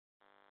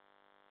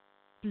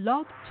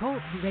Blog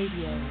Talk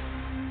Radio.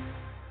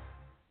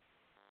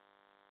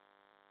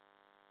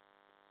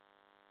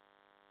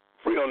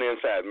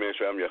 Freeontheinside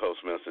Ministry. I'm your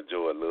host, Minister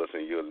Joel Lewis,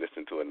 and you're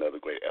listening to another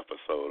great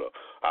episode of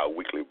our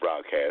weekly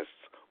broadcast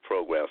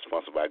program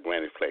sponsored by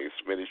Granny Place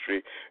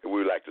Ministry. And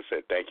we would like to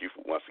say thank you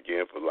once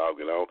again for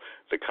logging on.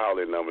 The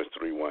call-in number is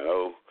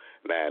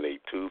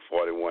 310-982-4126.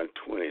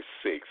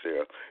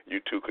 You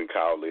too can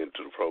call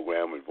into the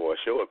program and voice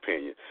your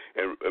opinion.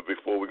 And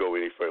before we go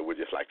any further, we'd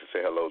just like to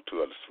say hello to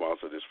the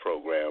sponsor of this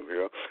program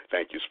here.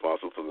 Thank you,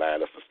 sponsor, for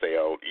allowing us to stay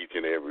on each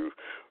and every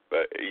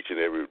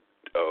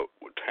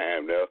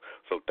time there.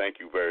 So thank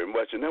you very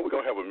much. And then we're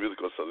going to have a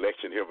musical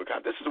selection here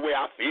because this is the way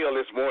I feel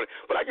this morning.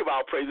 But I give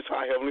all praises to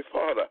our Heavenly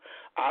Father,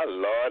 our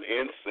Lord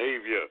and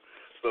Savior.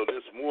 So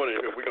this morning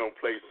we're going to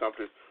play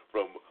something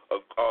from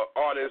an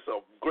artist, a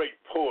great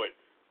poet.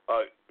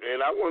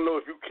 And I want to know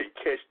if you can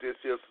catch this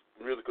here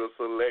musical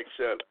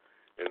selection.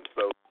 And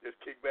so just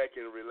kick back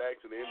and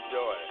relax and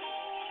enjoy.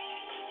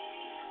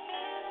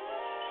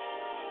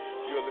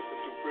 You're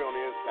listening to Free on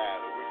the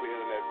Inside, a weekly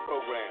internet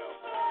program.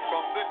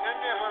 From the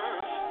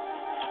Indians,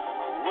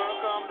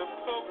 welcome to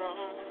program.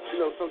 You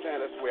know,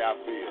 sometimes that's the way I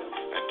feel.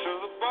 And to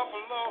the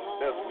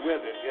buffalo, there's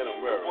winter in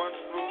America. One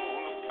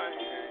rule of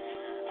pain.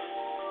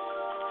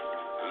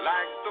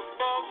 Like the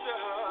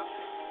vultures,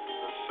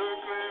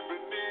 circling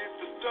beneath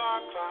the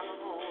dark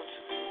clouds,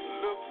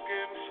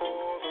 looking for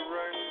the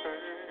rain.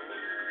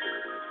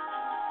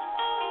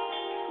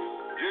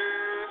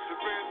 Yes,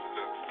 they've been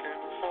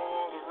looking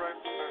for the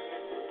rain.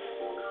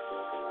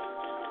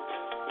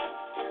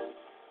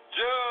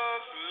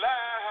 Just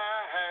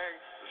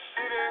like the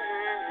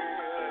city,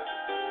 the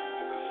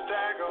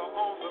stagger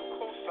on the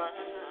coastline,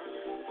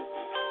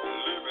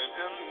 living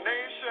in a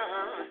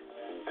nation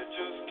that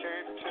just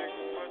can't take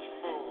much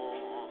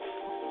more.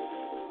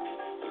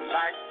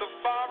 Like the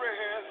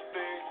forest,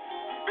 they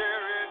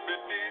buried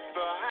beneath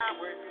the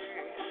highway,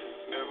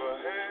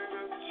 never had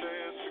a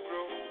chance to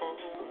grow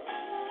old.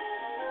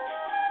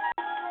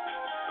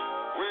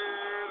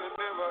 Well, they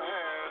never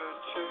had a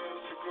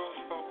chance to grow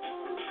old.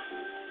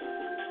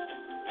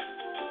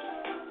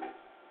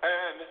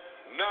 And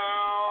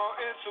now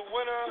it's a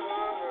winter.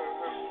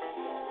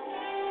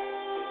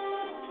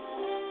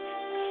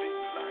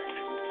 Seems like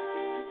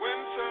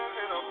winter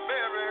in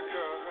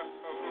America.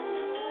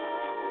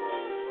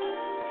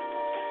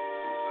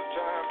 The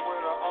time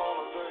when all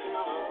of the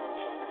heroes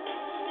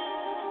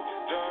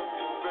done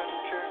been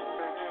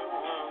killed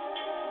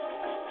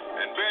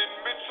and been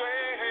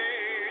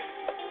betrayed.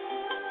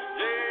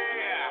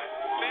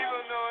 Yeah,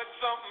 even though it's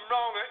something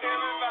wrong,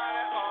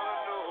 everybody ought to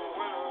know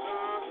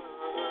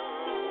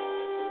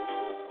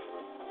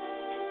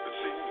it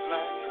seems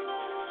like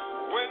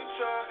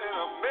winter in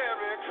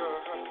America.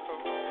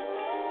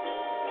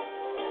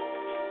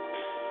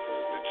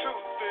 The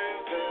truth is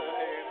there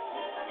ain't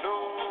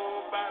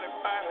nobody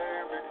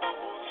fighting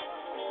because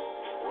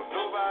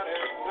nobody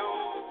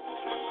knows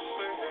what to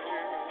say.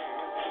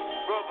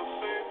 Brother,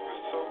 save me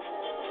so.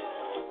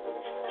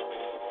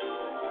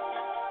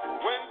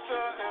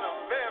 Winter in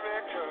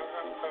America.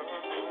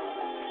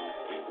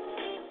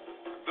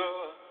 The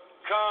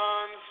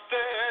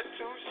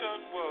Constitution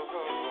was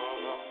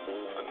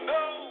a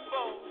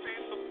noble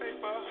piece of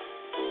paper,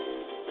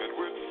 and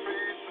with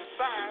free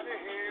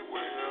society,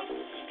 we'll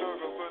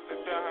struggle but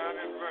they died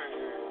in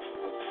vain.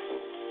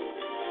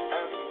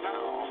 And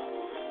now,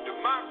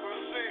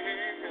 democracy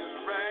is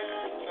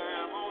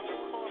ragtime on the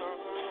corner,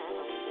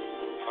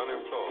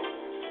 unemployed,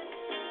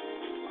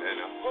 and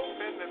I'm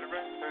hoping that it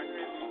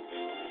rains.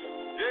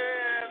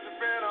 Yes, it's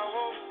been a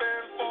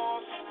hoping for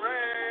some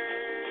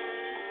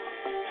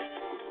rain,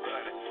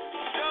 but it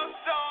just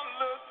don't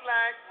look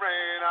like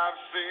rain. I've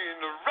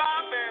seen the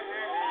robin,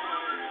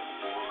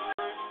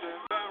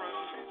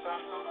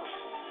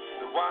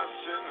 they're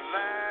watching the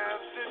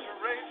last ditch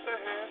race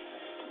ahead,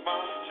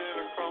 marching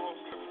across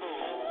the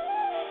floor.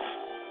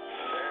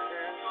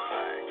 And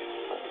like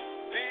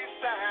these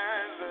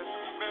signs that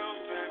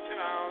melted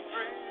in our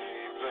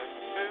dreams, and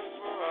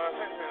never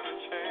had a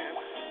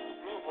chance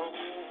to grow old.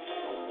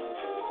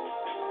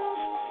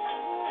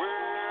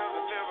 Well,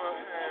 they never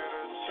had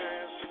a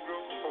chance to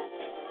grow old.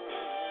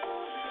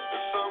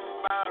 If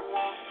somebody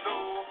wants to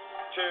know,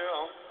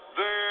 tell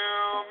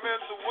them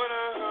it's a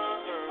winter.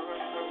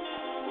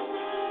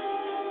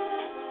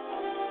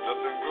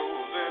 Nothing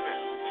grows in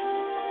it.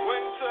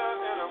 Winter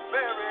in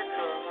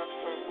America.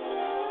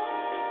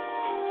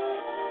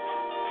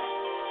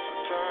 The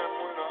time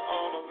when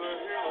all of the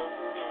heroes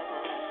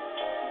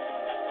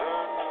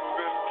done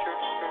been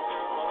killed,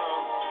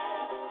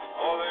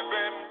 or they've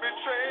been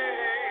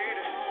betrayed.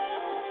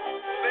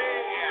 Say,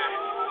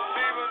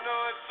 even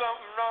though it's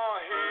something wrong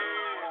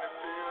here, they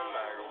feel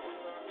like a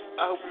winter.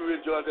 I hope you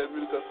enjoyed that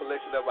musical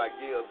selection of our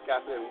Gil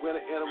Scott and Winter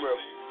in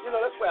America. You know,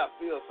 that's where I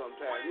feel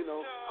sometimes, you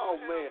know. Oh,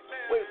 man,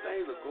 way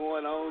things are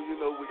going on. You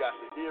know, we got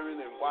the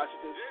hearing in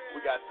Washington.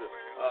 We got the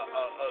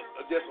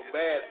just a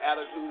bad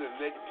attitude and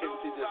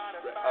negativity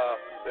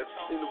that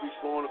seem to be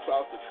flowing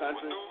across the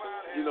country.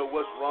 You know,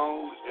 what's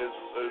wrong is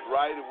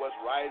right and what's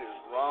right is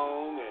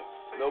wrong. And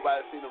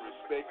Nobody seems to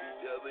respect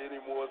each other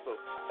anymore. So,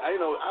 I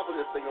was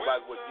just thinking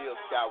about what Gil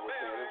Scott was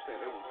saying. They were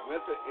saying it was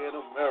winter in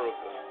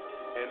America.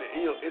 And, it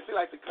seems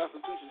like the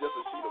Constitution is just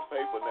a sheet of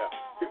paper now.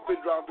 People been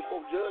drawn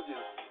before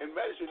judges and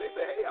magistrates. They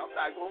say, hey, I'm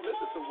not going to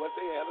listen to what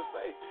they have to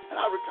say. And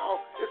I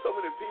recall there's so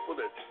many people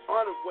that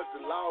honored what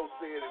the law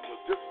said and was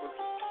disciplined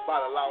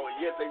by the law, and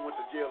yet they went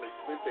to jail, they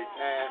spent their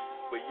time,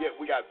 but yet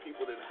we got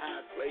people in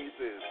high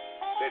places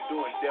that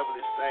doing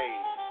devilish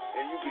things.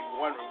 And you be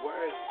wondering,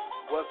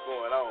 what's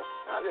going on?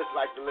 I just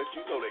like to let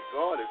you know that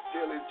God is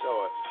still in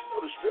charge.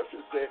 The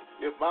scripture said,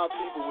 if my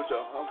people which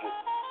are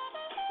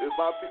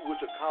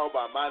called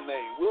by my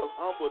name will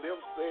humble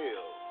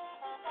themselves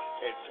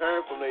and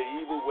turn from their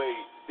evil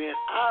ways, then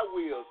I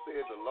will,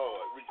 said the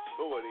Lord,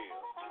 restore them.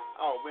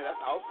 Oh, man, that's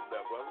awesome,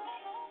 that brother.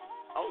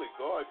 Only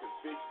God can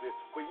fix this.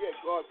 But yet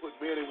God put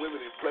men and women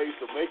in place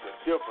to make a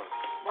difference.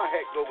 My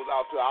hat goes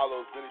out to all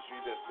those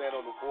ministries that stand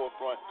on the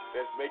forefront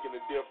that's making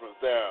a difference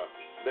there.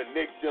 The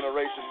Next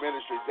Generation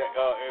Ministry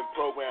and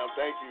program,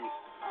 thank you.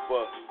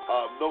 For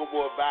No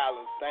More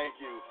Violence, thank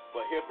you.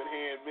 For Hip and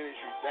Hand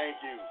Ministry, thank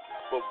you.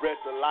 For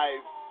Breath of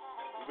Life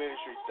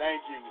Ministry,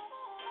 thank you.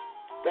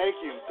 Thank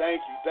you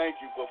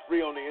for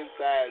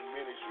Freeontheinside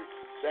Ministry.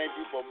 Thank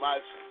you for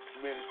my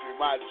ministry,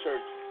 my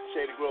church,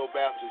 Shady Grove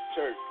Baptist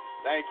Church.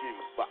 Thank you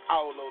for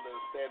all those that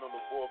stand on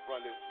the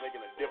forefront that's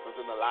making a difference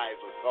in the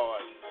lives of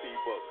God's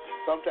people.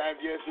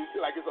 Sometimes, yes, we feel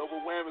like it's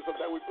overwhelming.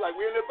 Sometimes we feel like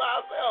we're in it by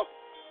ourselves.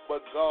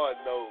 But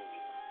God knows.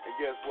 And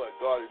guess what?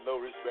 God is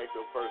no respecter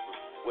of person.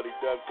 What He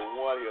does for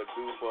one, He'll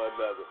do for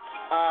another.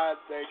 I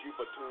thank you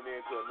for tuning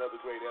in to another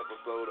great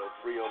episode of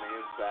Free on the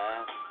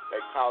Inside.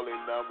 That call-in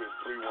number is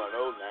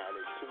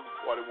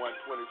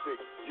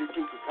 310-982-4126. You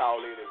too can call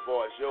in and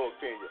voice your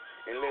opinion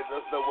and let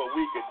us know what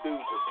we can do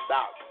to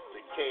stop the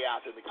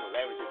chaos and the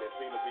calamity that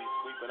seem to be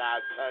sweeping our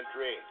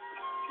country.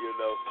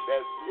 That's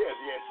that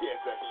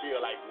feel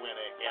like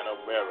winter in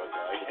America,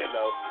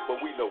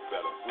 but we know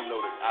better. We know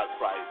that our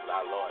Christ and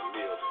our Lord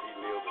lives. He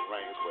lives and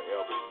reigns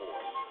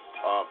forevermore.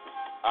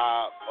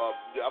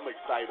 I'm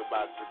excited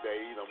about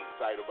today. I'm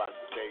excited about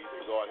the day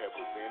that God has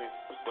presented.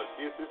 But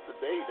this is the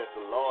day that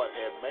the Lord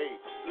has made.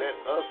 Let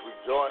us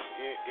rejoice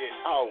in it.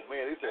 Oh,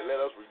 man, He said,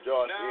 let us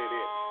rejoice in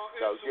it.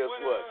 Because guess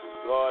what?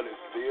 God is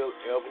still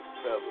ever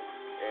present.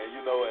 And,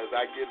 as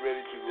I get ready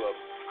to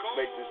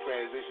make this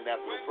transition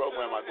after the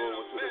program, I go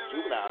over to the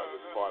juvenile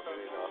department,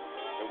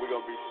 and we're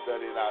going to be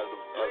studying out of 2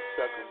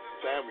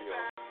 Samuel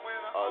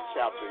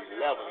chapter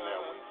 11 now,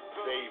 when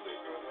David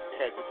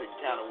had this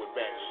encounter with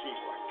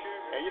Bathsheba.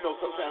 And,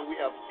 sometimes we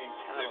have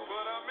encounters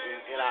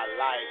in our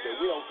lives that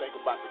we don't think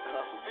about the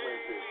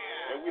consequences,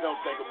 and we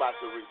don't think about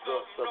the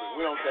results of it.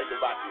 We don't think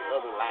about the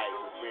other lives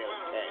that's being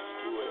attached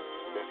to it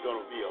that's going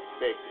to be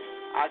affected.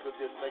 I could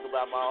just think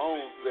about my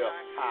own self,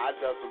 how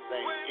I done some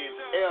things in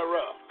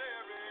error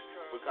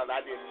because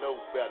I didn't know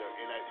better,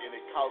 and it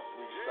cost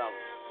me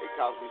something. It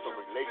cost me some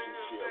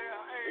relationships.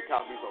 It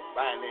cost me some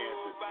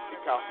finances.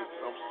 It cost me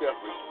some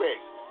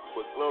self-respect.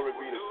 But glory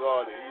be to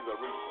God that He's a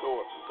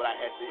restorer. But I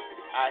had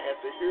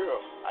to hear,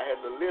 I had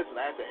to listen,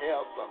 I had to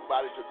have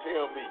somebody to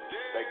tell me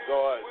that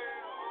God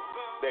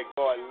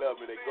loves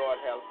me, that God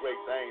has great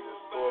things in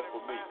store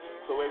for me.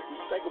 So as we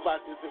think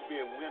about this as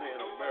being winter in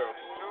America,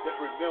 just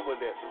remember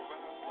that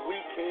we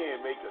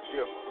can make a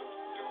difference.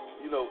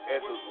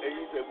 As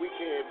He said, we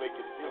can make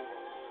a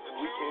difference.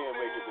 We can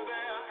make a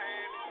difference.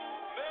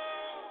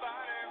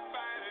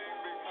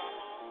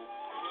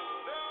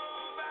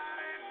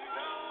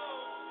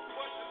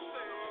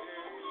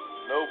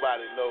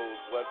 Nobody knows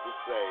what to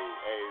say.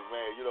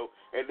 Amen.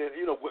 And then,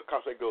 what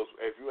concept goes,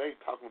 if you ain't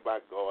talking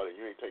about God and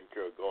you ain't taking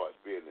care of God's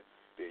business,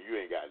 then you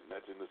ain't got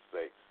nothing to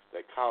say.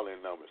 That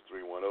call-in number is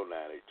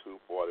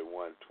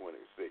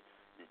 310-982-4126.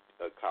 You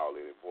call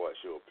in and voice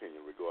your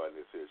opinion regarding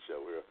this here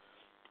show here.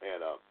 And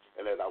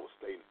as I was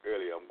stating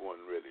earlier, I'm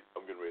getting ready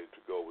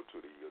to go over to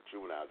the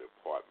juvenile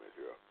department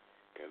here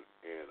in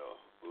a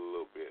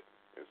little bit.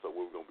 And so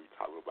we're going to be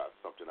talking about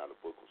something out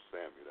of the book of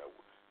Samuel that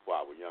for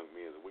our young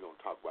men, and we're going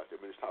to talk about that.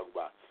 We're going to talk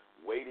about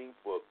waiting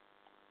for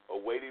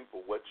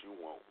what you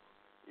want.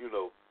 And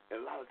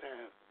a lot of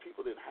times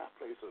people in high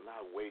places are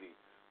not waiting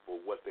for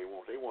what they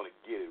want. They want to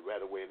get it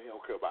right away, and they don't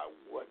care about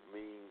what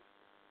means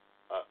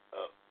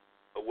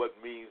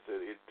that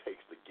it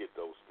takes to get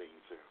those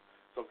things here.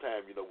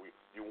 Sometimes, you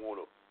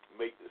want to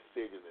make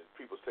decisions, and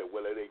people say,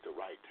 well, it ain't the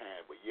right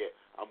time, but yet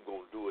I'm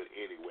going to do it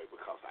anyway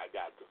because I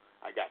got the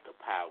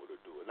power to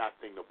do it. Not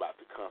thinking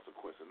about the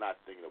consequences, not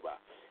thinking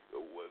about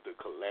the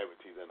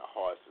calamities and the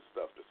hardships and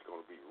stuff that's going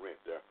to be rent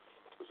there.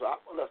 So I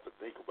want us to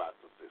think about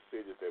the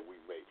decisions that we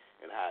make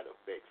and how it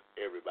affects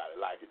everybody's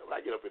life. When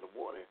I get up in the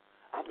morning,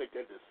 I make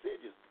that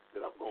decision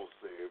that I'm going to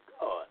serve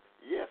God.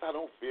 Yes, I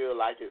don't feel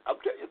like it. I'm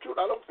telling you the truth,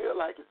 I don't feel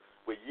like it,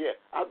 but yet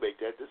I make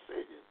that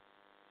decision.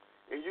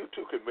 And you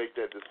too can make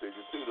that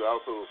decision too,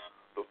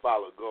 to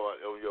follow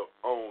God on your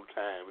own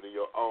time and in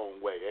your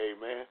own way.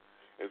 Amen.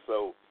 And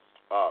so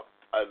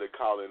the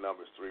call-in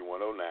number is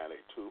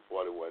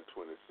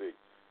 310-982-4126.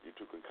 You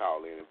too can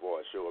call in and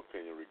voice your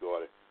opinion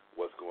regarding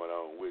what's going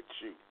on with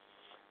you.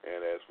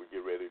 And as we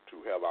get ready to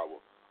have our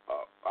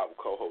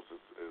co-host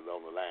is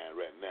on the line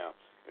right now.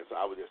 And so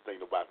I was just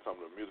thinking about some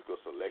of the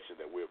musical selection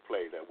that we'll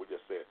play that we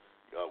just said,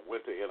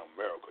 Winter in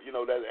America. You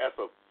know, that's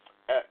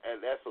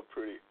a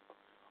pretty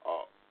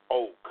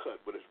old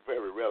cut, but it's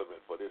very relevant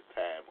for this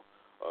time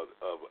of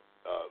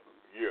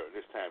year,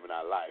 this time in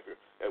our life here.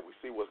 As we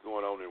see what's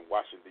going on in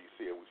Washington,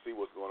 D.C., and we see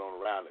what's going on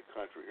around the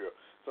country here,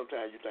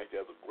 sometimes you think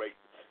there's a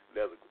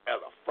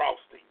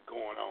frosting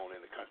going on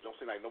in the country. Don't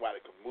seem like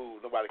nobody can move,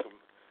 nobody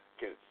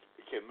can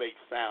make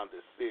sound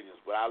decisions,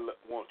 but I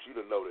want you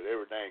to know that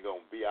everything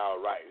going to be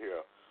all right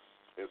here.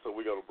 And so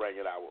we're going to bring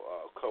in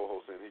our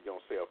co-host, and he's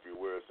going to say a few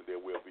words, and then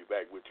we'll be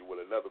back with you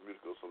with another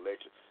musical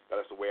selection.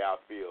 That's the way I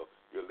feel.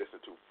 You're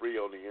listening to Free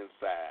on the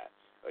Inside,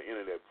 an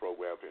internet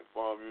program to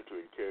inform you, to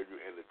encourage you,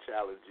 and to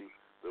challenge you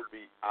to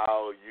be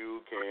all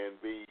you can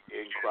be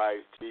in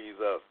Christ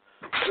Jesus.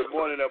 Good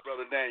morning,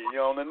 Brother Daniel.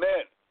 You're on the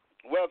net.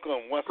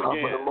 Welcome once again.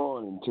 Top of the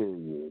morning to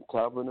you.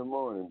 Top of the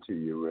morning to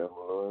you, Reverend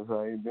Lawrence.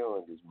 How you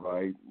doing this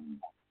bright?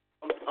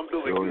 I'm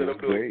doing good.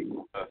 I'm doing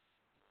good.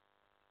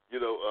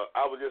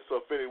 I was just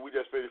finished. We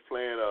just finished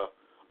playing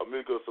a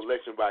musical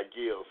selection by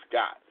Gil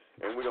Scott,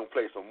 and we're gonna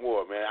play some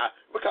more, man.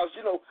 Because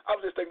I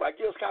was just thinking about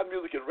Gil Scott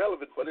music is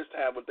relevant for this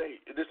time of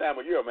day, this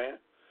time of year, man.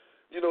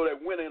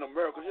 That winter in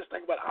America. Just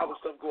think about all the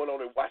stuff going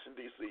on in Washington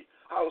D.C.,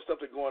 all the stuff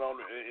that's going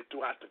on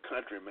throughout the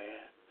country,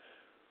 man.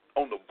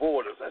 On the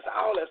borders, that's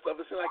all that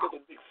stuff. It seems like it's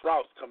a big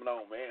frost coming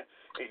on, man.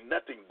 Ain't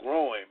nothing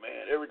growing,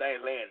 man.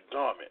 Everything's laying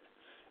dormant,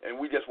 and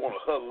we just want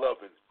to huddle up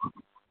and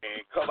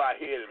cover our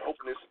head and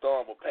hoping this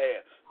storm will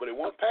pass. But it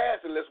won't pass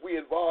unless we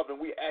involved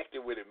and we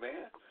active with it,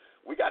 man.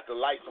 We got to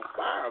light some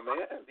fire,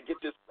 man, to get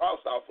this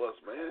frost off us,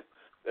 man.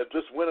 That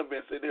this winter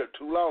been sitting there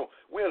too long.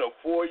 We're in a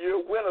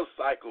 4-year winter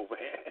cycle,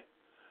 man.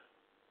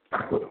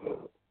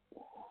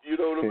 You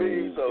know what I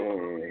mean? So,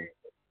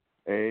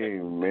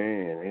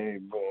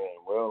 Amen.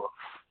 Well,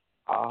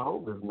 I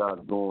hope it's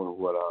not going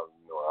what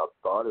I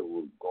thought it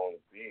was going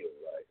to be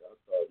like. I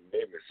thought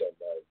maybe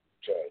somebody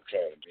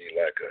trying to be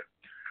like a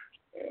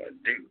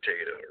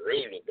dictator, a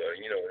ruler, but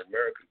the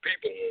American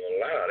people won't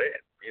allow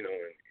that. In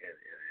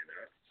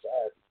our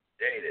society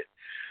today, that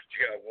you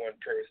got one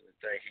person that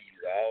think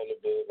he's all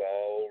above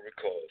all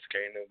records.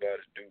 Can't nobody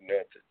do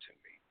nothing to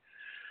me.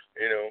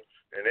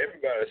 And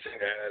everybody seems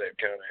to have that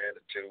kind of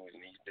attitude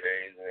in these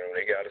days.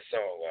 They got a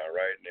song out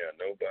right now.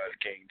 Nobody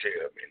can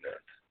tell me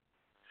nothing.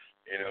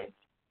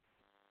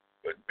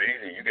 But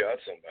Beasley, you got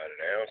somebody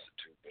to answer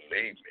to.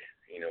 Believe me.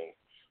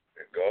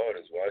 That God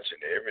is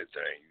watching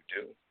everything you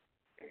do.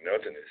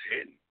 Nothing is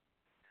hidden.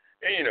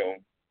 And,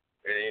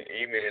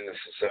 even in the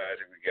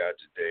society we got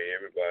today,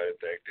 everybody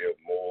think they're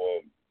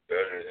more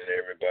better than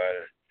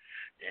everybody.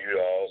 You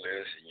all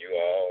this and you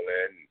all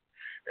that.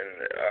 And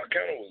I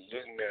kind of was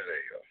looking at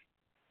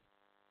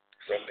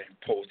something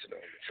posted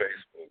on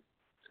Facebook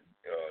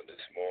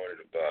this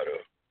morning about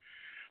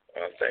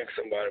I think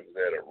somebody was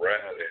at a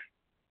rally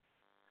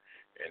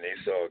and they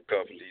saw a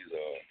couple of these,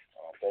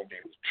 I think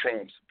they was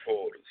Trump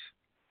supporters.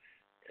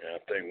 And I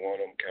think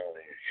one of them kind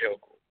of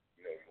heckled.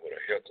 What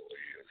a heckle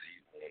is.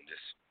 He's one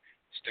this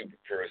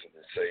stupid person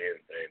that say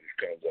anything that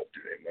comes up to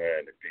their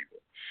mind to people,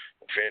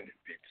 offending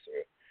people. So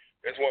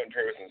this one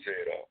person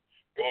said,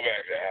 go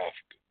back to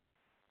Africa.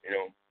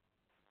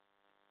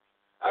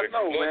 I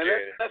know, man.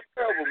 That's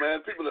terrible,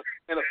 man. People are,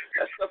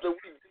 that's stuff that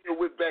we deal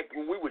with back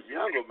when we were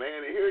younger,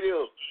 man. And here it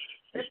is,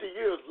 50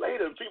 years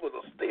later, people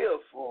are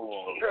still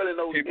fairly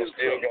those people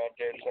still got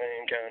that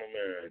same kind of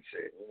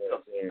mindset.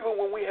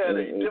 Even when we had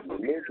a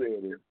different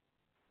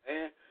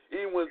man,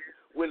 even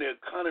when the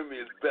economy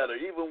is better,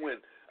 even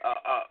when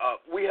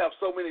we have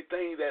so many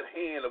things at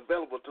hand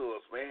available to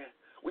us, man.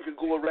 We can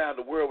go around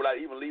the world without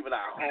even leaving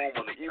our home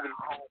or even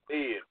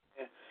bed,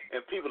 man.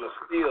 And people are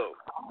still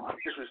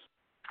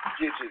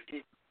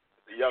disrespecting,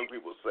 the young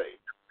people say.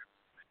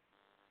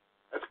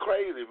 That's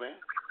crazy, man.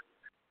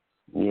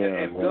 Yeah,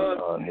 and guns,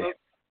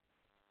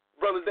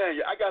 Brother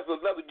Daniel, I got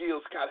another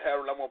Gil Scott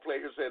Heron I'm going to play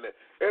here saying that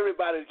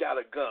everybody's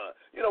got a gun.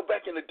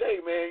 Back in the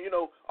day, man,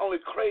 only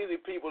crazy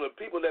people, the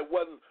people that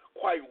wasn't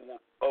quite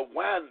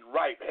wine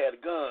ripe had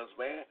guns,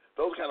 man.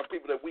 Those kind of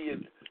people that we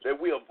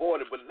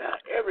avoided, but now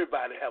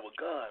everybody have a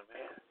gun,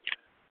 man.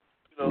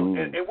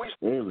 And we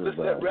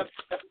listen to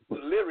the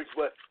lyrics,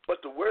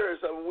 but the words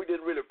of them we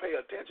didn't really pay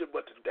attention.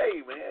 But today,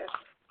 man,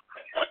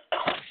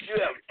 you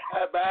have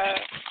drive-by,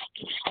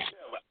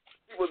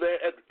 people there,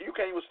 you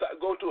can't even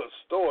go to a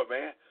store,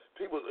 man.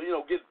 People,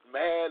 get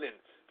mad, and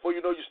before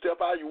you know, you step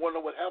out, you want to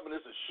know what happened.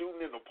 There's a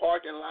shooting in the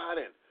parking lot,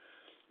 and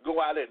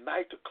go out at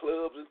night to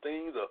clubs and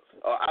things, or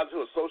out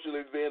to a social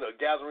event or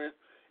gathering,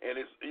 and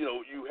it's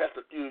you have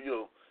to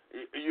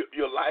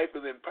your life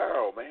is in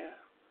peril, man.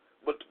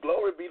 But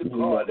glory be to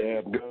God. They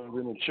have guns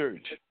in the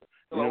church.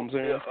 You know what I'm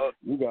saying?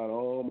 You got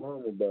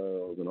armed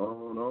barrels and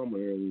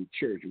armor in the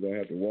church. You're gonna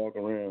have to walk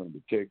around and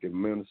protect the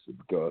minister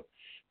because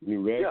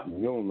you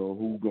don't know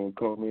who's gonna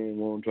come in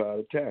and want to try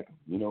to attack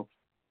them.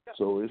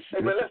 So it's.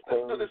 Hey, man, let's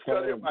do this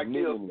cut here by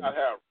Gil Scott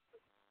Heron.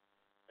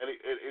 And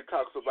it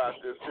talks about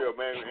this here,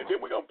 man. And then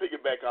we're going to pick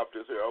it back off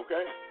this here,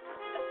 okay?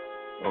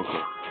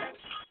 Okay.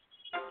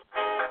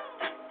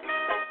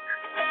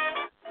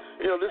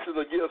 This is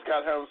a Gil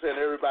Scott Heron saying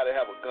everybody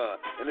have a gun,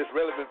 and it's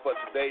relevant for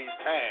today's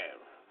time.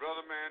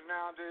 Brother man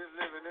nowadays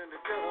living in the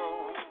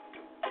ghetto.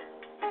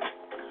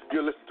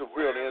 You listen to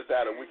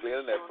Freeontheinside, a weekly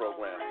internet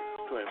program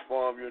to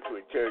inform you, to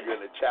encourage you,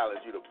 and to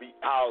challenge you to be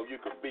all you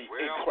can be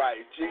in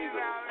Christ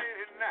Jesus.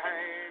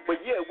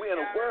 But yeah, we're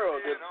in a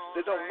world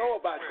that don't know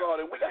about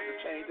God, and we got to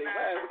change their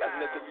minds. We got to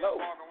let them know.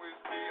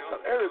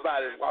 Because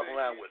everybody's walking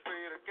around with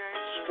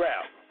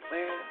straps,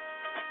 man.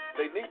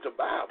 They need the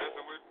Bible.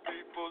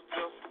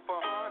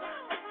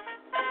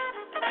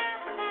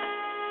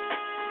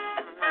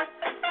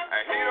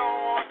 And he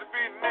don't want to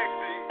be next.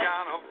 He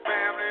got a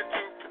family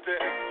to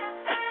protect.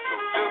 So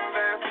just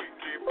as we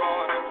keep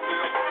on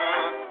himself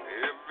gun,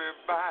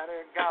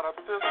 everybody got a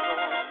pistol.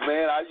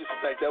 Man, I used to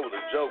think that was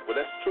a joke, but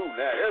that's true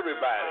now.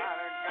 Everybody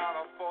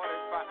got a 45.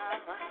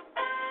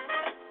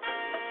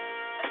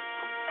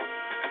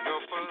 And the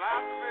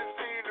philosophy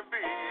seems to be,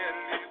 at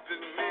least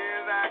as near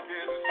as I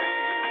can see,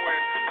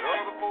 when the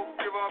other folks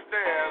give up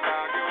theirs,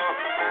 I'll give up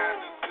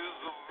mine. This is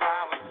a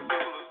violent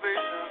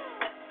civilization.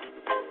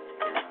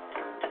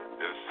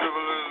 This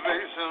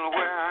civilization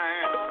where I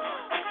am.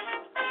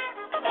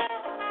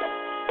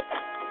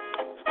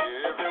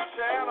 Every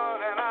channel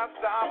that I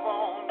stop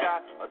on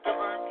got a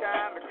different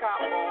kind of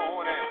cop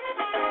on it.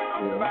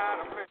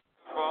 Somebody plays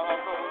for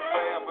Uncle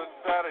Sam, but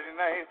Saturday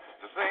night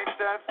just ain't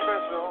that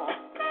special.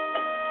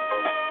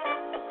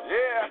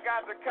 Yeah, I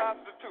got the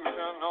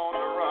Constitution on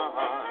the run.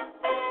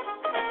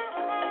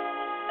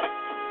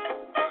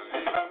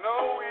 Even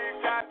though we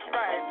got the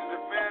right to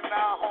defend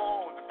our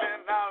home,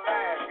 defend our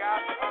land, got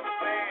to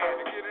understand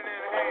to get it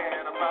in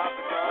hand about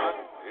the gun.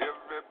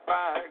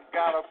 Everybody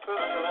got a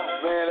pistol.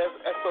 Man,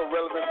 that's so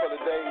relevant for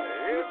today.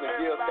 Listen to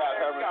Gil Scott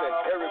Heron said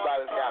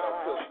everybody's got a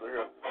pistol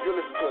here.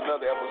 You listen to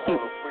another episode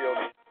of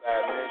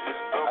Freeontheinside Ministry.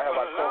 I have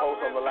our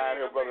co-host on the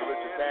line here, Brother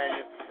Richard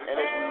Daniel. And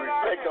as we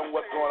reflect on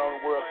what's going on in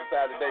the world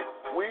society today,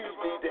 we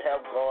need to have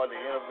God to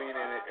intervene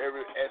in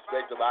every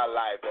aspect of our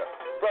life.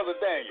 Brother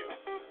Daniel.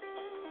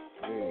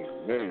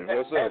 Man,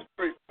 what's up?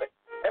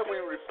 And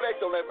we reflect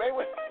on that, man.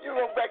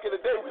 Back in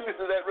the day, we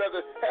listened to that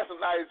rather had some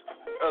nice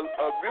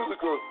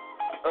musical,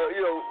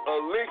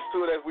 links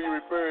to it as we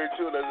referred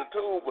to it as a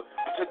tool. But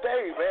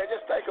today, man,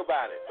 just think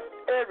about it.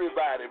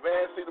 Everybody,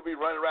 man, seem to be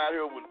running around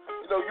here with,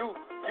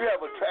 you have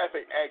a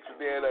traffic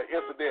accident or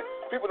incident.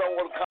 People don't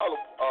want to call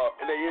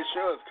their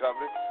insurance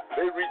company.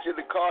 They reach in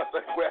the car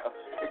and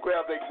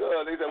grab their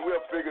gun. They say,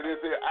 we'll figure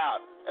this here out.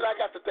 And I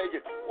got to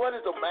thinking, what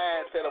is the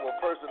mindset of a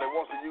person that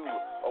wants to use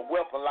a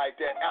weapon like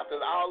that after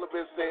all of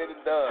it said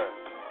and done?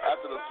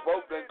 After the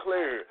smoke been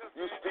cleared,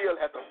 you still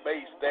have to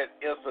face that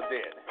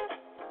incident.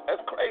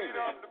 That's crazy.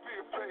 Yeah,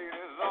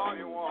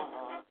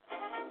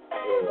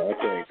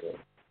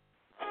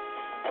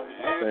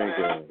 I think,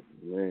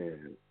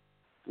 man,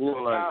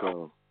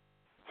 America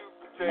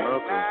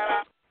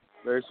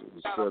basically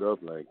was set up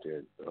like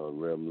that,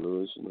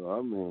 revolution.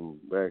 I mean,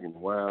 back in the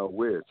Wild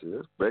West,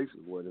 that's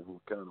basically what it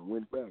kind of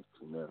went back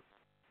to now.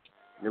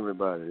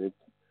 Everybody,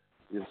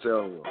 you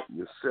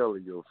sell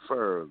your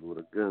furs with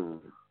a gun.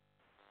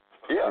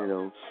 Yeah.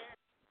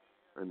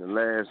 And the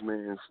last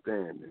man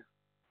standing.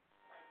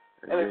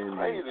 And it's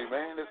crazy,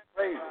 man. It's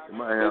crazy. You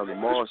might have the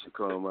marshal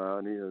come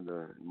out here,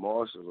 the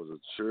marshal or the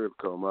sheriff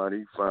come out.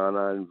 He find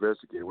out,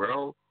 investigate.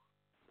 Well,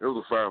 it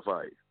was a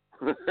firefight.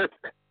 It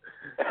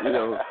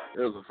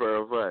was a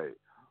fair fight.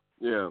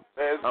 Yeah,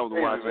 that's I was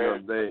crazy, watching man.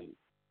 the other day.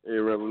 Hey,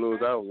 Reverend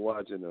Lewis, I was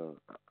watching.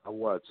 I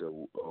watch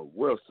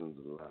westerns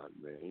a lot,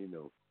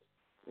 man.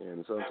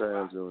 And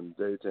sometimes during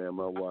the daytime,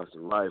 I watch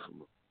the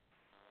Rifleman.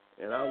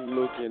 And I was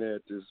looking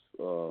at this.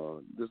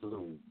 This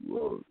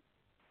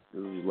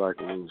was like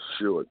a little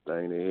short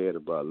thing they had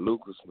about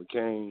Lucas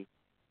McCain,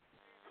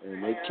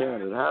 and they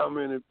counted how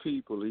many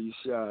people he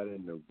shot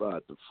in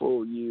about the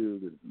 4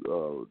 years that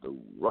the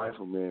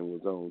Rifleman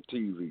was on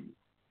TV.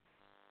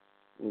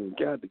 And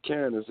got the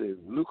count and said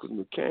Lucas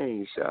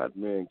McCain shot,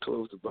 man,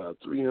 close to about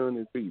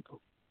 300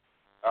 people.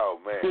 Oh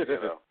man,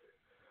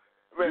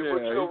 Man, yeah,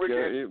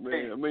 Ricky,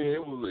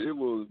 it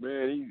was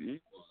man.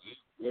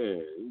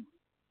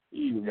 He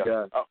even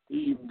got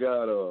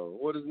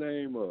what his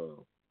name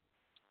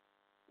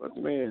what's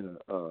the man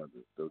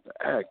the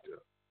actor,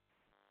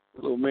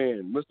 the little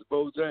man, Mr.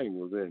 Bojangles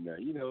was in there.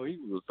 He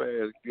was a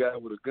fast guy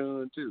with a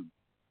gun too.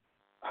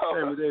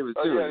 Sammy Davis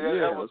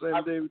Jr.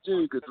 Sammy Davis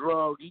Jr. could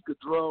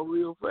draw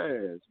real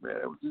fast,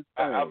 man. That was his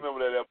thing. I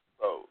remember that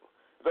episode.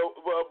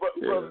 But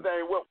Brother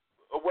Dane, what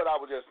I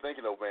was just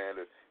thinking of,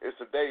 man, is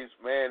today's,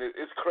 man,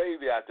 it's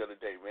crazy out there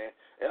today, man.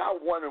 And I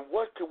wonder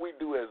what can we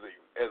do as a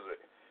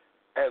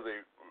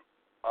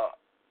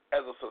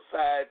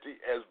society,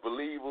 as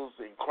believers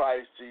in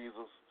Christ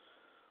Jesus.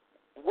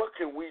 What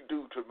can we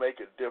do to make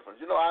a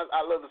difference?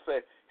 I love to say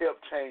help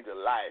change a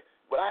life.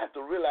 But I have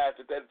to realize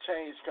that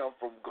change comes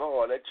from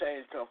God. That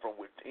change comes from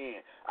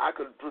within. I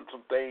could do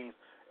some things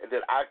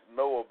that I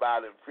know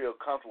about and feel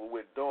comfortable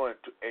with doing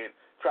and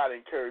try to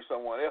encourage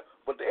someone else.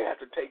 But they have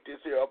to take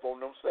this here up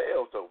on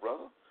themselves, though,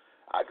 brother.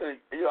 I go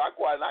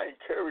out and I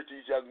encourage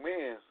these young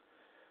men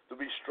to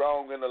be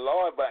strong in the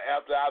Lord. But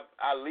after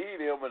I lead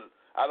them and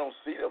I don't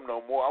see them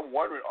no more. I'm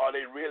wondering, are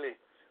they really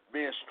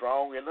being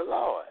strong in the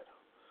Lord?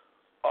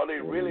 Are they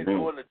really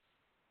doing the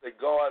that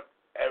God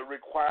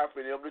required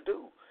for them to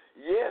do?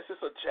 Yes,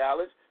 it's a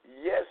challenge.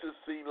 Yes, it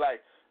seems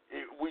like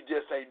we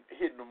just ain't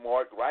hitting the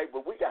mark right,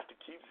 but we got to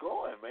keep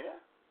going, man.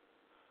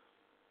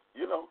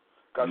 You know,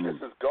 because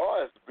this is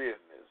God's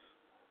business.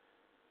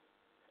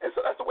 And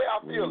so that's the way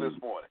I feel this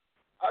morning.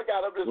 I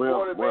got up this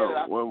morning,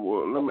 man.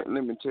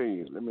 Let me tell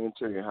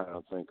you how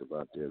I think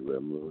about that,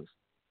 Reverend Lewis.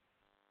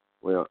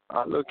 Well,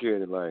 I look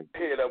at it like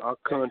our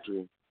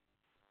country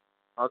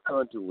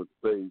was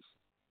based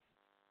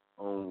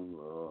on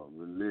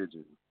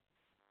religion,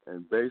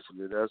 and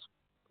basically that's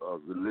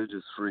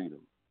religious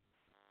freedom.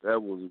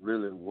 That was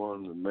really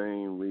one of the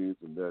main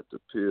reasons that the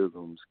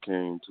Pilgrims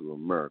came to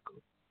America.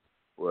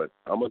 But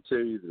I'm going to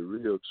tell you the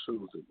real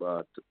truth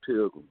about the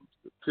Pilgrims.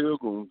 The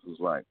Pilgrims was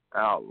like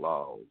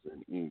outlaws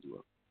in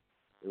England.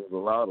 There was a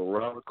lot of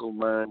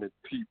radical-minded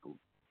people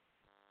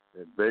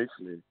that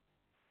basically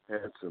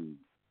had some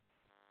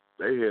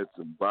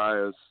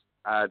biased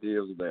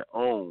ideas of their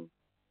own,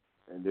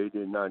 and they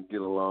did not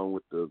get along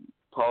with the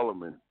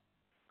Parliament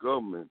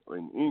government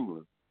in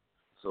England.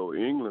 So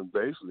England,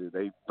 basically,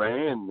 they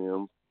banned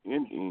them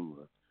in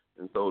England.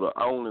 And so the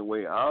only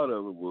way out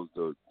of it was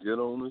to get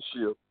on the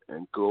ship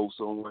and go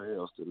somewhere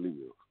else to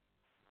live.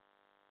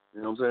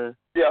 You know what I'm saying?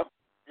 Yeah.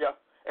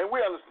 And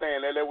we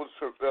understand that there was,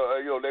 okay,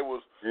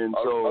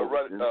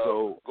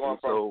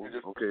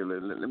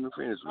 let me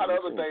finish. A lot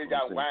of other things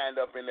got wind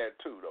up in that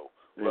too, though,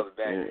 Brother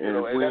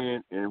Daniel.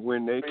 And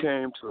when they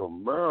came to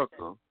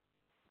America,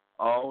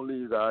 all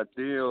these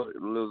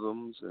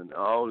idealisms and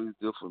all these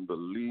different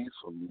beliefs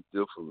from these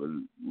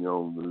different,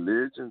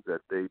 religions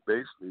that they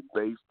basically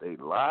based their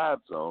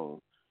lives on,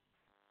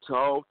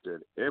 taught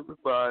that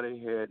everybody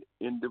had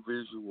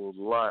individual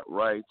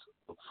rights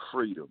of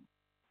freedom.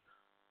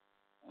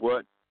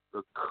 But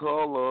the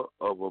color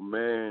of a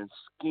man's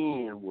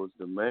skin was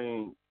the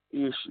main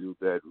issue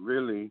that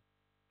really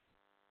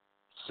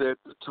set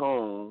the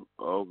tone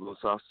of the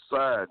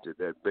society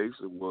that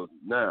basically was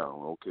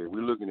now. Okay,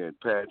 we're looking at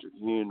Patrick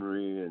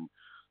Henry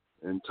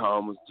and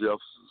Thomas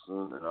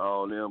Jefferson and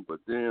all them,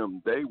 but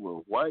they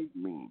were white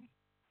men.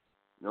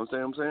 You know what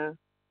I'm saying?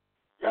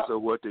 Yeah. And so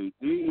what they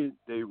did,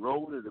 they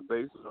wrote it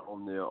based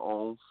on their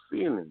own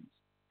feelings.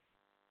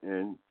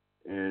 And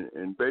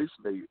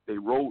basically they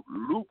wrote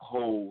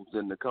loopholes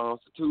in the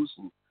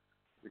Constitution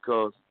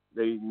because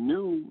they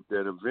knew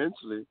that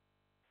eventually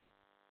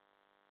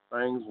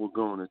things were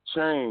going to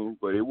change,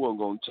 but it wasn't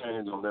going to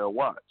change on their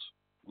watch.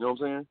 You know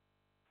what I'm saying?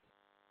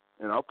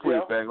 And I'll put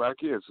it back like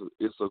this.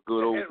 It's a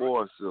good old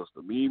boy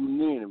system. Even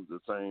then, it was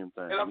the same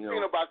thing. And I'm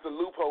thinking about the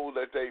loopholes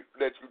that you're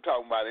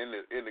talking about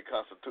in the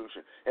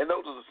Constitution, and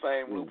those are the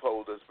same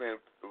loopholes that's being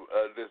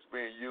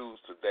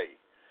used today.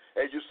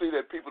 As you see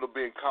that people are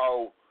being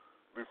called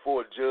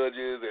before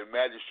judges and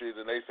magistrates,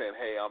 and they saying,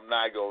 "Hey, I'm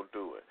not gonna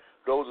do it."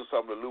 Those are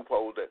some of the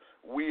loopholes that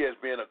we, as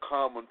being a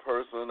common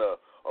person, a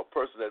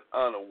person that's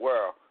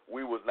unaware,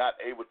 we was not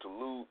able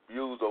to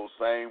use those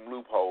same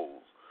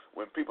loopholes.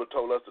 When people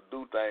told us to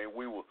do things,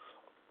 we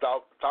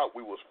thought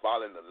we was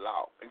following the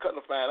law. And come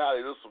to find out,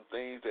 there's some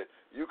things that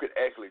you could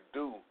actually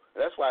do.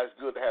 And that's why it's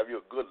good to have you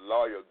a good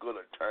lawyer, a good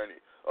attorney,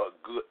 a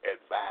good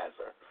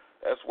advisor.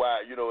 That's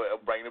why,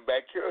 bringing it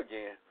back here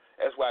again,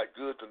 that's why it's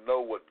good to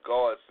know what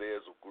God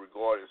says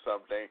regarding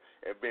something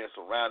and being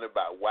surrounded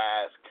by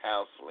wise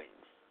counseling.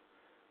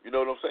 You know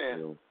what I'm saying?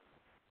 Yeah.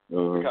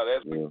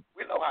 Because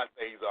we know how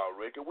things are,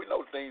 Rick, and we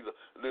know things.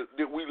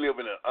 We live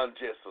in an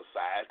unjust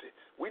society.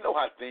 We know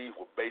how things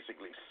were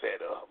basically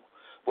set up.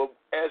 But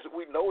as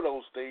we know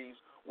those things,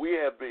 we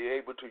have been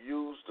able to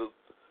use the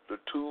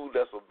tool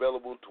that's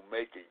available to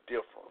make a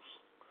difference.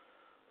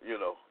 And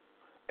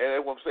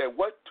that's what I'm saying.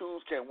 What tools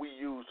can we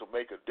use to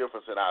make a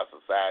difference in our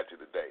society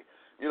today?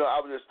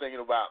 I was just thinking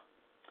about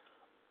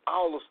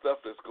all the stuff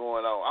that's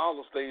going on, all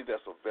those things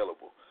that's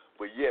available,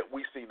 but yet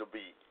we seem to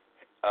be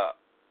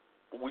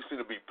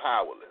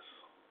powerless,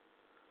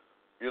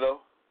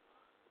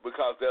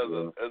 because there's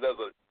a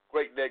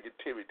great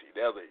negativity.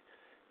 There's a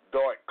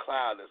dark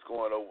cloud that's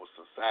going over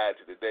society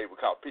today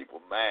because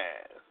people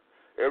mind.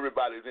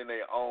 Everybody's in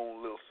their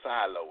own little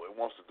silo and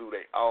wants to do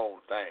their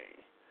own thing.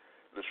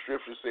 The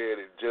scripture said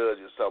in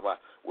Judges talking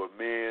about where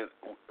men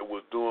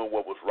was doing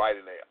what was right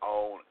in their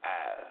own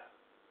eyes.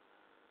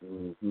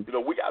 Mm-hmm.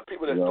 We got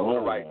people that's doing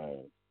the right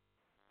thing.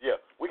 Yeah,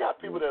 we got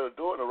people that are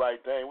doing the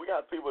right thing. We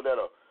got people that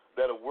are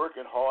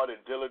working hard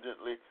and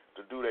diligently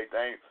to do their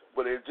thing,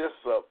 but it's just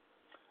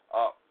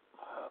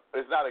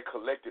it's not a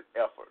collective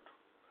effort.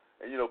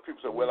 And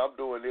people say, "Well, I'm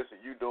doing this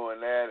and you doing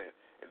that, and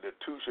the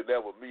two should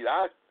never meet."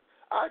 I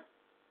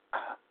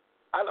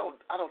don't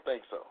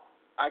think so.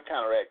 I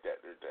counteract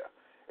that right there.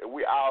 And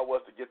we all was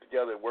to get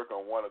together and work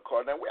on one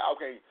accord. Now we all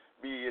can't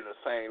be in the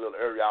same little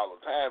area all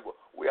the time, but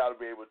we ought to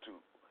be able to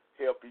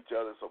help each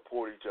other,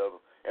 support each other,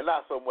 and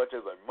not so much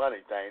as a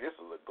money thing. This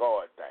is a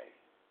God thing.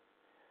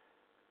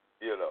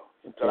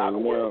 So I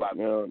don't worry about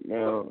now,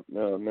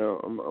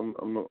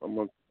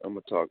 I'm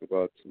gonna talk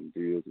about some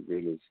deals of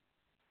business.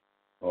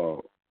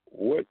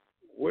 What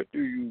what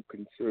do you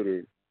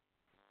consider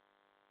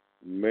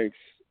makes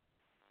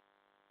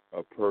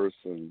a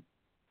person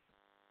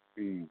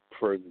be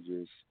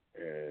prejudiced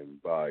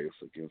and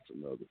biased against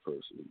another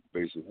person?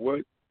 Basically,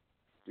 what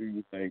do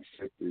you think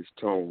set this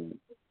tone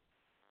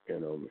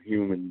in a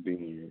human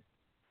being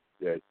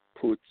that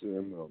puts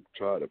him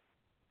try to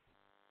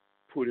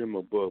put him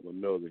above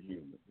another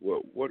human?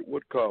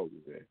 What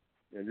causes that?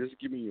 And just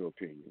give me your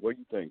opinion. What do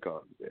you think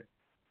causes that?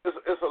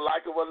 It's a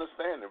lack of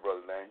understanding,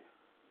 Brother Daniel.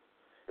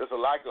 It's a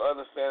lack of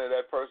understanding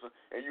that person,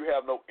 and you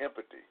have no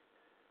empathy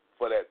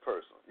for that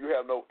person. You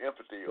have no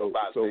empathy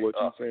about. So what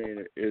you're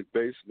saying is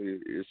basically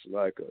it's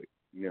like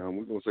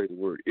we're gonna say the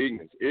word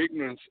ignorance.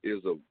 Ignorance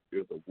is a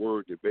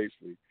word that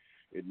basically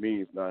it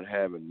means not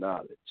having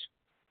knowledge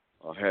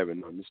or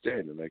having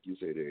understanding. Like you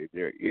say,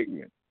 they're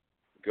ignorant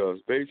because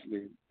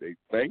basically they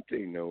think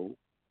they know,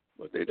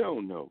 but they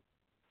don't know.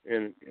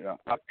 And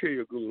I tell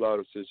you a lot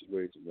of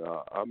situations.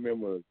 I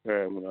remember a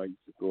time when I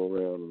used to go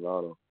around a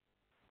lot of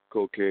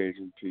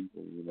Caucasian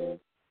people,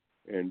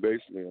 and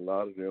basically a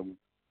lot of them,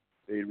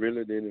 they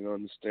really didn't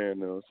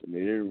understand us, and they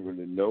didn't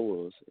really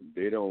know us, and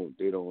they don't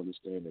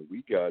understand that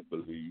we got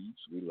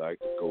beliefs. We like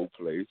to go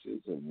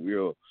places, and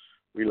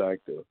we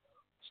like to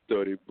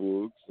study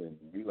books, and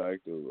we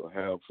like to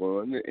have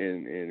fun,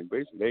 and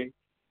basically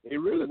they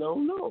really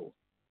don't know,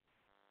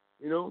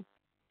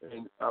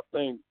 And I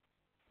think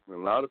when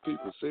a lot of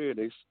people say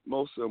it,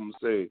 most of them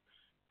say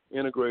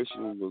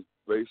integration was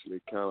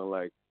basically kind of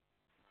like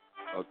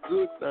a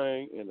good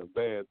thing and a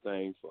bad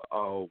thing for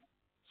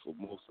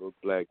most of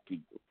black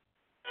people.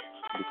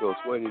 Because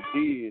what it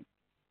did,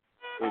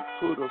 it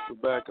put us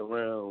back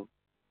around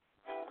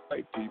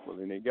white people,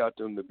 and it got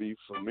them to be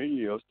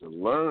familiar to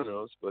learn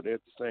us, but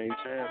at the same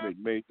time, it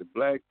made the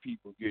black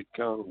people get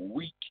kind of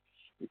weak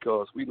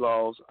because we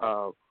lost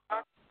some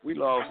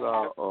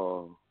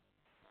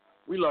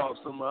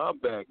of our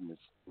blackness.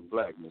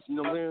 You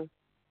know what I'm saying?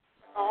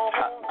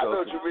 I know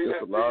what you mean.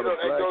 Because a lot of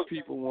black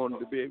people wanted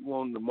to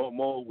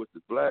more with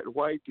the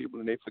white people,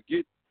 and they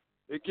forget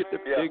their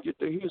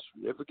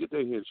history. They forget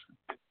their history.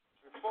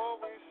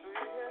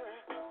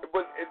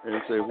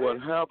 And say what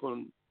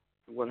happened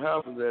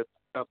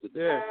after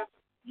that,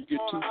 you get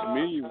too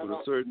familiar with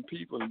a certain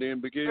people, and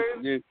then we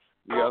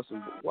got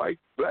some black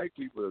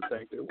people that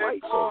think they're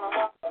white folks.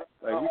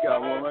 Like we got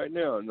one right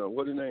now. No,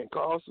 what his name,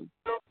 Carson?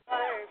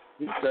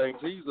 He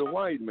thinks he's a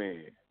white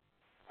man.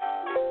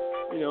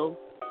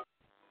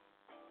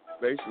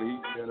 Basically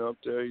he's been up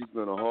there. He's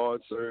been a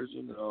heart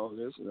surgeon and all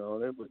this and all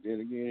that. But then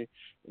again,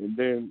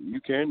 he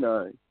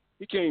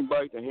can't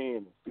bite the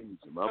hand that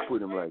feeds him. I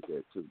put him like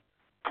that too.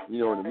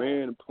 The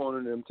man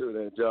pointing him to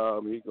that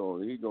job, he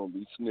gonna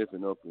be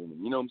sniffing up in him.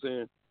 You know what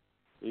I'm saying?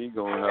 He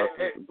gonna have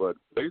to, but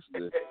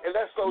basically. And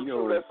that's so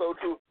true. That's so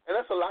true. And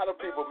that's a lot of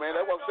people, man.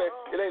 That's what I'm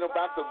saying. It ain't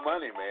about the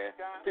money, man.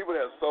 People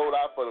that have sold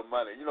out for the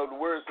money. The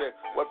word said,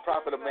 "What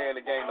profit a man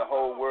to gain the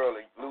whole world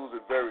and lose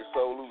his very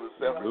soul, lose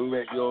his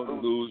self-respect,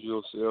 lose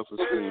your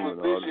self-esteem in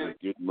order to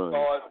get money."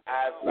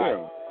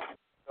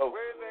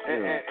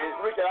 And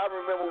Ricky, I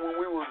remember when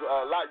we was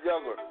a lot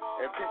younger,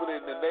 and people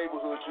in the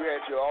neighborhood, you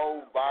had your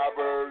own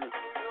barber,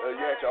 you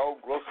had your own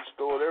grocery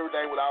store.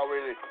 Everything was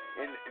already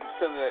in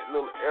that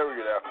little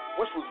area there,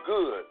 which was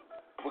good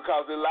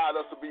because it allowed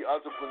us to be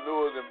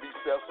entrepreneurs and be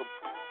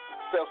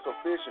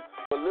self-sufficient.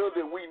 But little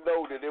did we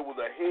know that there was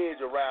a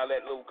hedge around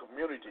that little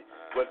community,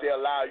 but they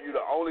allowed you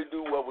to only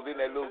do what was in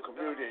that little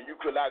community, and you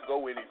could not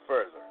go any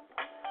further.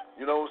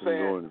 You know what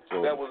I'm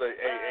saying? That was a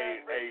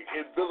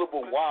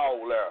invisible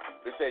wall there.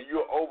 They said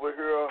you're over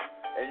here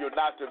and you're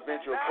not to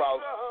venture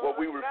across what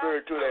we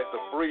refer to as the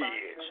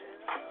bridge.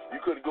 You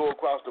couldn't go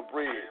across the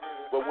bridge.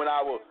 But when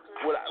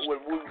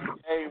we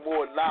gained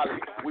more knowledge,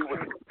 we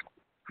would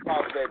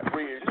cross that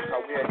bridge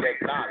because we had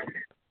that knowledge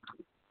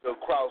to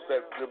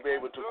be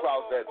able to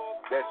cross that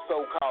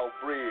so-called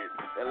bridge.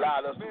 It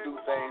allowed us to do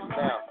things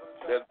now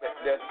that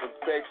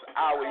affects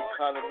our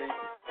economy,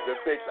 that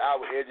affects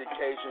our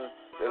education,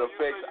 that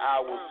affects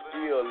our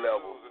skill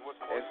levels.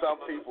 And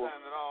some people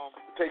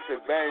take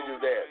advantage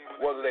of that,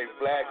 whether they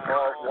black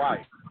or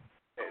white.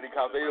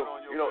 Because they don't,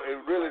 it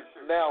really,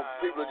 now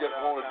people just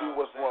want to do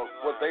what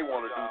they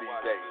want to do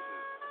these days.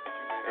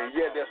 And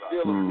yet there's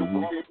still a group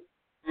of people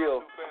still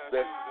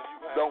that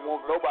don't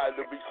want nobody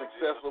to be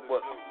successful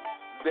but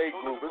their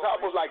group. It's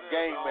almost like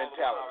gang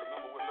mentality.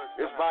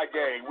 It's my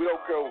gang. We don't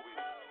care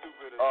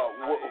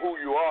who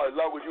you are. As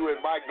long as you're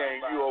in my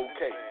gang, you're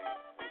okay.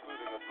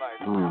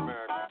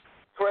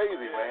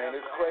 Crazy, man.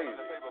 It's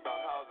crazy.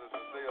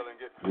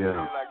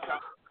 Yeah.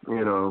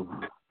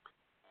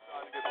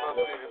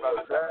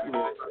 What's happening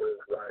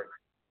is like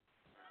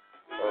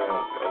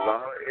a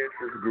lot of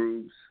interest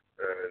groups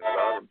and a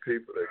lot of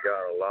people that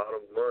got a lot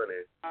of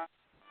money,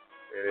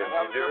 and if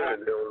you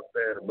really don't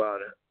understand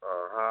about it,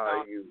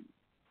 how you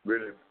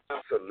really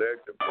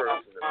select a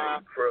person to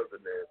be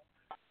president,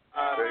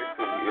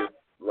 basically it's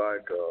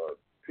like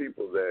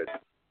people that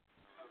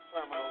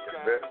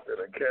invest in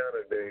a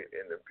candidate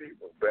and the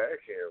people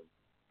back him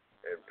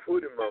and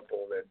put him up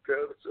on that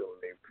pedestal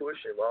and they push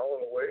him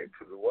all the way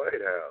to the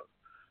White House.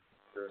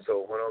 And so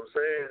what I'm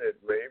saying is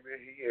maybe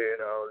he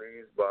had all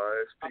these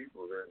biased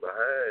people in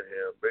behind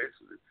him,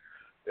 basically,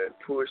 that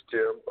pushed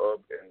him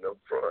up in the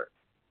front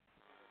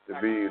to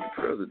be the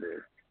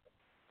president.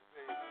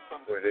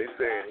 When they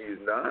saying he's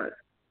not.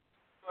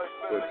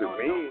 But to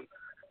me,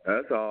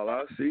 that's all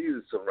I see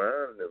is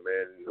surrounding him,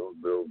 man.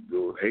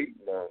 Those hate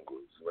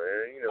mongers,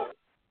 man. You know,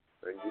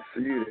 and you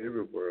see it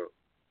everywhere.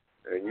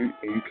 And you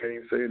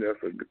can't say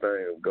that's a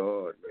thing of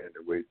God, man.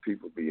 The way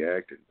people be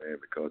acting, man.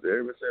 Because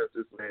ever since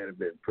this man has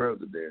been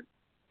president,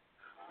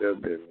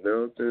 there's been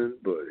nothing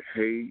but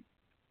hate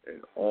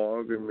and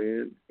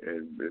argument,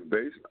 and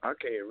basically, I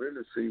can't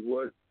really see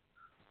what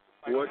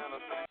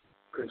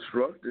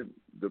constructive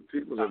the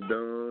people have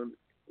done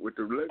with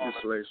the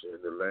legislation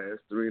in the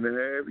last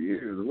 3.5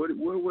 years. What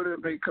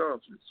have they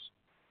accomplished?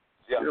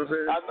 Yeah. You know what I'm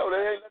saying? I know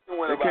they ain't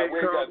nothing They can't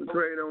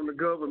concentrate on the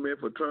government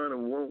for trying to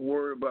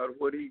worry about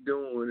what he's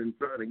doing and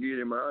trying to get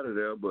him out of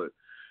there. But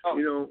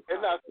you know,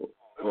 and not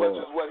as much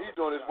as what he's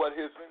doing is what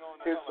his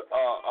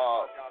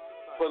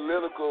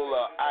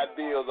political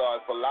ideals are,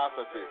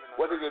 philosophy,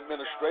 what his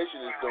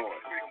administration is doing.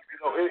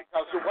 You know,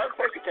 so one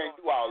person can't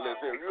do all this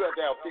here. You have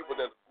to have people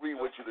that agree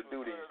with you to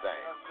do these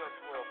things.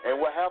 And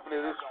what happened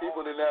is there's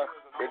people in there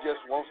that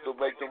just wants to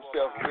make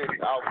themselves rich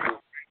off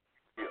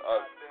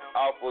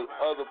of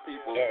other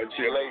people's labor.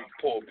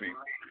 Poor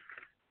people.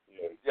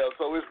 Yeah,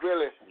 so it's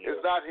really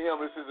it's not him,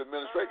 it's his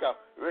administration.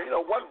 You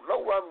know,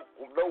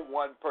 no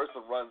one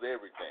person runs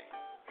everything.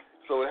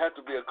 So it has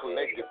to be a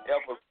collective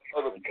effort of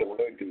other people.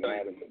 Collective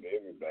effort of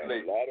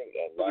everybody.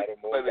 A lot of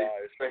more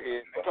guys.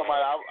 I'm talking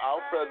about our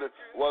president,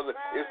 whether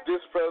it's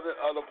this president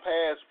or the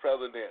past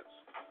presidents.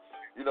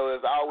 You know,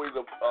 there's always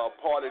a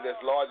party that's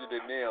larger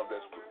than them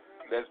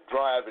that's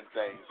driving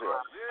things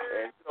here.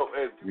 And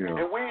you know,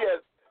 and we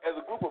as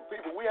a group of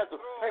people, we have to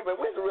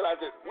realize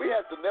that we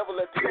have to never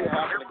let this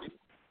happen again.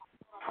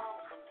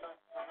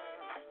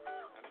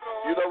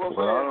 You know what I'm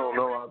saying? Well, I don't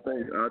know. I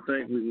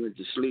think we went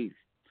to sleep.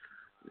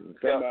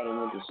 Somebody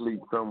went to sleep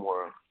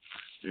somewhere,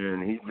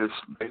 and he just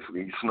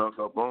basically snuck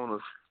up on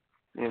us.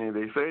 And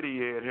they said he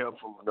had help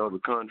from another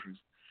countries,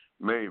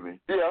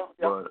 maybe. Yeah.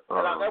 But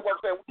and that's what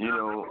I'm saying. You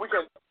know, we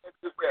can let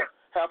this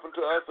happen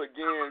to us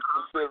again,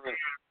 considering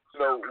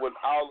with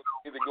all the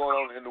things that going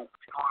on and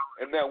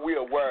now we're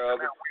aware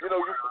of it. You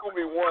know, you fool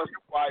me once,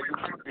 twice. You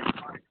fool me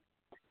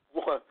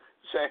once.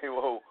 Shame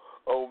on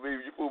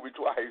me. You fool me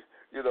twice.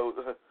 You know.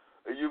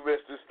 You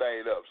messed this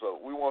thing up, so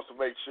we want to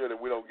make sure that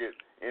we don't get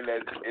in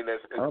that.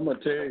 I'm gonna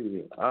tell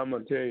you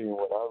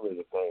what I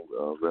really think,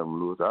 Reverend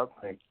Lewis. I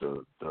think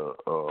the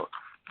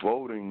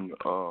voting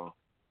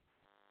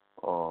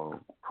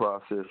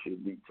process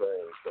should be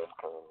changed some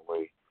kind of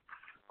way.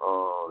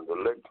 The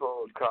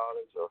electoral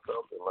college or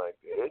something like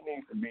that. It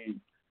needs to be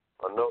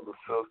another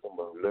system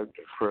of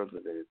elected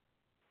president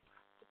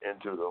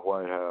into the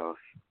White House,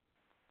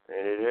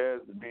 and it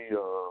has to be.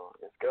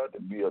 It's got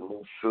to be a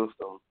new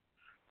system.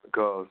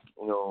 Because,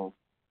 I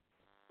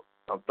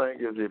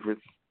think if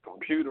it's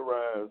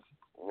computerized,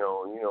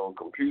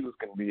 computers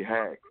can be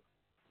hacked.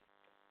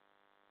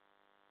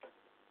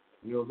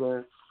 You know what I'm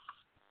saying?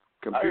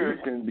 Computers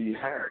can be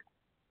hacked.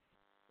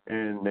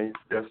 And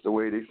that's the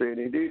way they say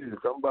they did it.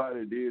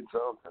 Somebody did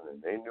something,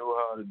 and they knew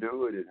how to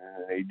do it, and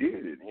they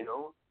did it,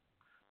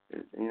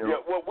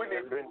 Yeah, well, we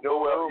need to been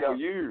doing it for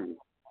years.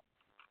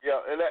 Yeah,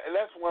 and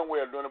that's one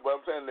way of doing it. But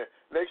I'm saying that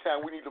next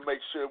time we need to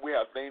make sure we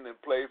have things in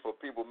place for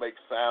people to make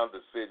sound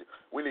decisions.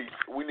 We need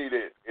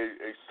a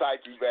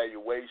psych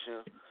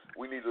evaluation.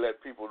 We need to let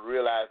people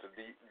realize to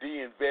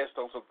de-invest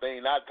on some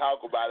things, not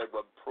talk about it,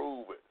 but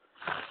prove it.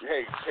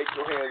 Hey, take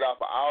your hands off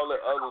of all the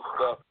other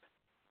stuff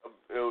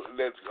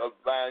that's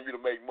allowing you to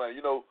make money.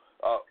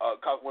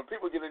 Because when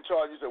people get in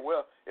charge, you say,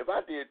 well, if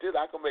I did this,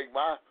 I can make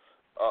my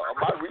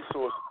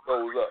resource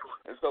goes up.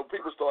 And so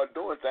people start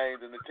doing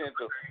things in the intent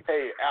of,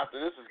 hey, after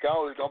this is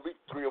gone, it's going to be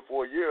 3 or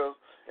 4 years,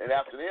 and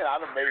after then, I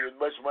done made as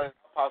much money as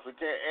I possibly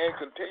can and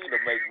continue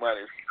to make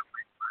money.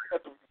 You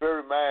have to be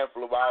very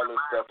mindful of all this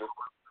stuff.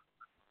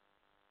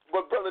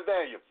 But, Brother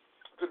Daniel,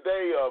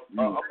 today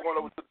I'm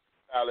going over to the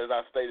style, as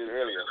I stated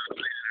earlier.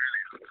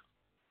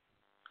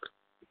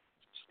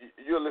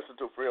 You're listening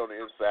to Free on the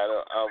Inside.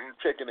 I'm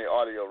checking the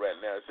audio right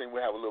now. It seems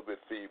we have a little bit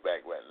of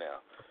feedback right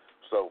now.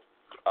 So,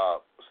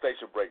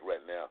 station break right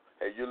now.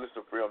 Hey, you're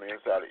listening to Free on the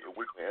Inside, your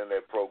weekly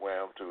internet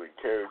program to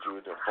encourage you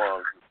and to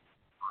inform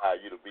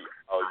you to be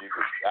all you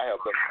can be. I have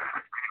this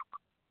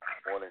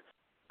morning.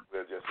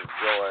 We're just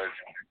enjoying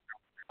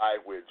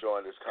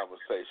this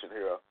conversation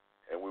here,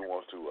 and we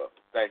want to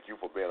thank you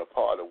for being a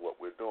part of what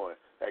we're doing.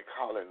 That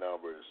calling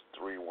number is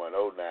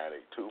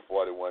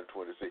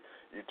 310-982-4126.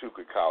 You too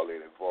could call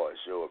in and voice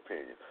your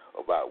opinion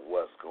about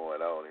what's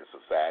going on in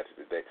society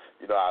today.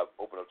 I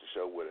opened up the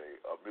show with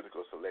a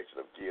musical selection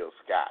of Gil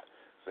Scott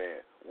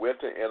saying,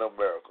 Winter in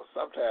America.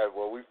 Sometimes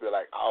we feel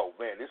like, oh,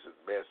 man, this is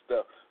messed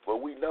up.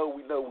 But we know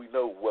what we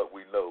know.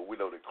 We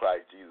know that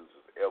Christ Jesus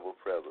is ever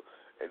present.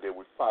 And then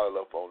we follow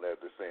up on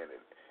that by saying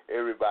that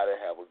everybody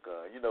have a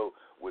gun.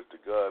 With the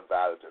gun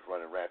violence that's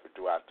running rampant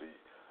throughout the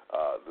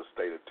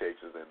state of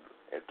Texas and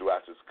and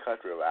throughout this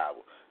country of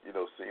ours.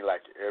 Seem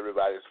like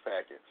everybody's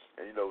packing.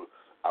 And,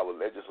 our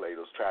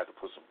legislators tried to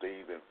put some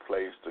things in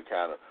place to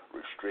kind of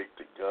restrict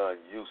the gun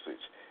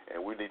usage, and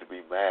we need to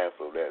be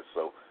mindful of that.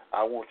 So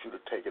I want you to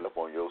take it up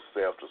on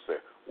yourself to say,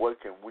 what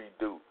can we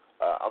do?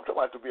 I'm talking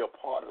about to be a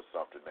part of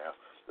something now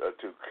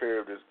to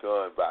curb this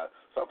gun violence.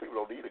 Some people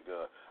don't need a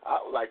gun.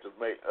 I would like to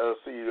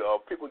see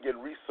people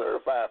getting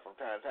recertified from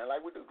time to time,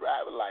 like we do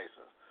driving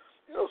license.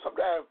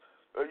 Sometimes,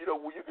 when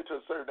you get to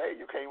a certain age,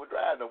 you can't even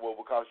drive no more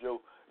because your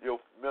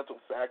mental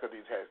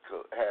faculties had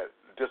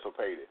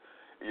dissipated,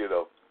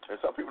 And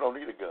some people don't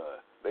need a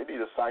gun. They need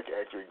a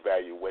psychiatric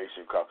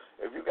evaluation because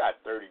if you got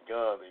 30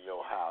 guns in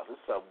your house, there's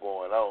something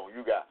going on.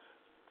 You got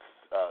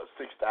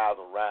 6,000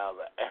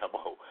 rounds of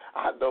ammo.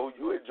 I know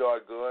you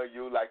enjoy guns.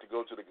 You like to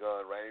go to the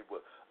gun range,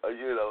 but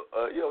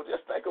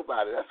just think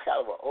about it. That's kind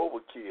of an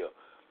overkill.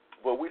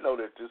 But we know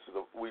that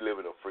we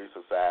live in a free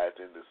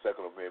society, and the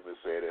Second Amendment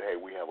said that, hey,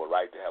 we have a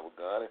right to have a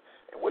gun,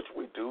 and which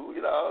we do.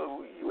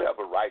 You have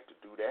a right to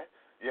do that.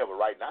 You have a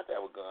right not to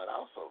have a gun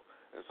also.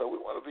 And so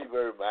we want to be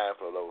very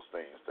mindful of those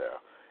things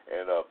there.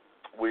 And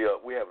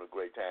we're having a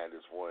great time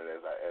this morning,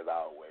 as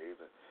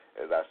always. And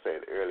as I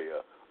said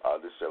earlier,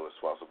 this show is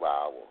sponsored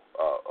by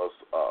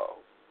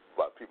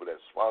by people that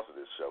sponsor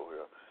this show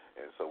here.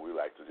 And so we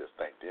like to just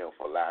thank them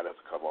for allowing us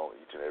to come on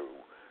each and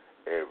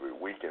every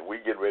week. And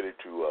we get ready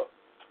to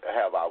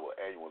have our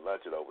annual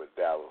luncheon over at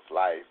Dallas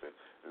Life, and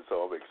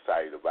so I'm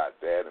excited about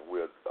that, and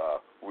we're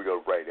going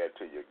to bring that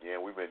to you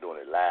again. We've been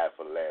doing it live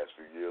for the last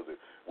few years, and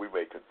we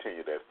may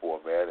continue that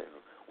format, and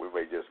we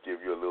may just give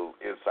you a little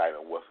insight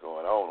on what's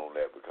going on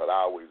that, because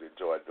I always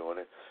enjoy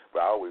doing it, but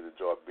I always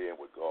enjoy being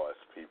with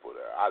God's people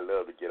there. I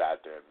love to get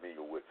out there and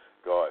mingle with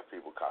God's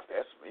people, because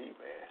that's me,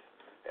 man.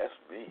 That's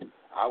me.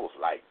 I was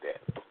like that,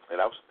 and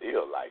I'm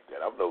still like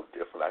that. I'm no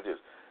different. I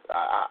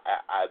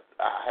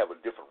have a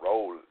different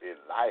role in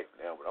life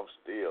now, but I'm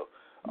still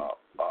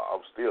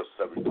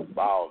subject to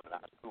fall, and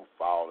I do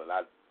fall,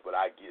 but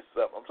I get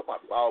up. I'm talking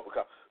about fall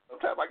because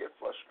sometimes I get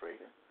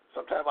frustrated.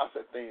 Sometimes I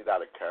say things out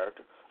of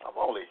character. I'm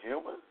only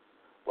human,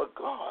 but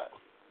God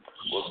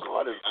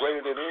is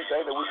greater than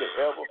anything that we could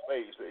ever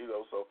face.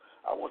 So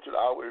I want you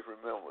to always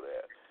remember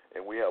that.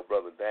 And we have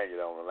Brother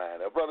Daniel on the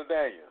line. Now, Brother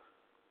Daniel.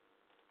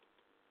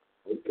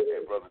 Okay.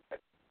 Yeah, Brother.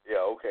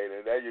 Yeah, okay.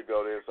 Then there you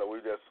go. Then so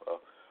we just.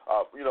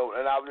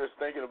 And I was just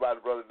thinking about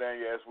it, Brother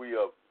Daniel, as we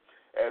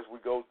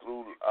go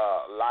through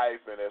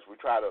life, and as we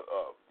try to,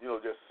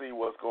 just see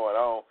what's going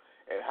on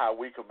and how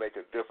we can make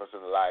a difference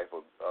in the life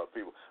of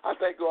people. I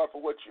thank God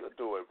for what you're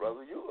doing,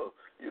 brother. You're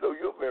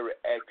very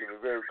active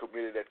and very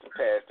committed at the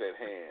task at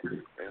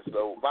hand. And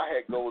so my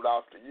hat goes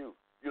off to you.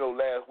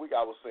 Last week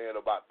I was saying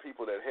about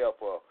people that help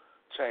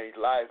change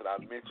life, and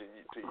I mentioned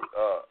to you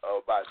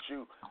about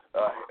you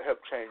help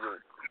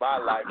changing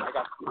my life. I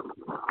got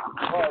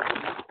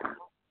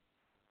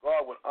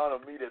God would honor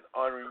me that's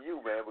honoring you,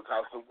 man,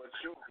 because of what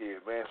you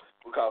did, man.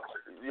 Because,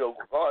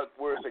 God's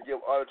words that give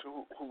honor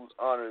to whose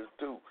honor is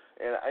due.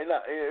 And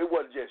it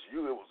wasn't just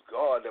you. It was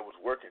God that was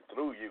working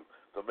through you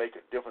to make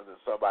a difference in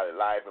somebody's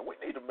life. And we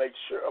need to make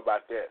sure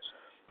about that,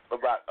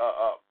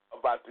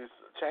 about these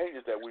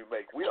changes that we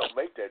make. We don't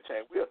make that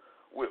change.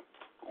 We're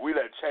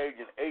that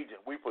changing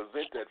agent. We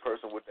present that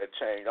person with that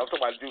change. I'm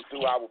talking about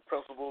through our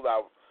principles,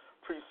 our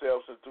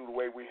precepts, and through the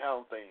way we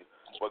handle things.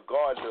 But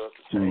God does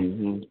the change.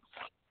 Mm-hmm.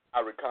 I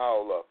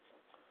recall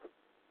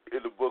in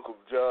the book of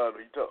John,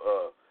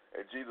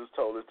 and Jesus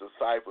told his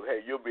disciples,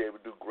 hey, you'll be able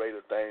to do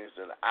greater things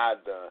than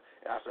I've done.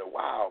 And I said,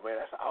 wow,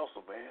 man, that's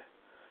awesome, man.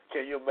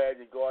 Can you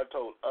imagine God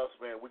told us,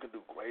 man, we can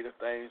do greater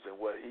things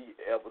than what he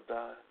ever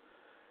done?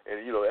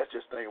 And, that's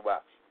just think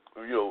about,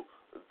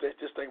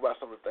 just think about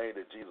some of the things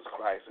that Jesus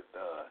Christ had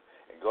done.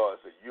 And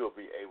God said, you'll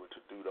be able to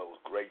do those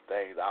great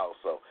things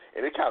also.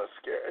 And it kind of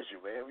scares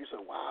you, man. You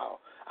say, wow,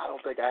 I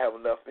don't think I have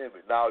enough in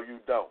me. No, you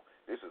don't.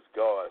 This is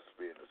God's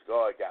business.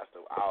 God got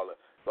to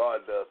God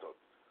does some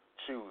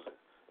choosing.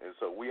 And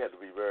so we have to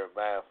be very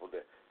mindful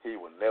that he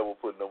will never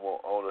put no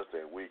more on us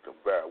than we can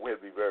bear. We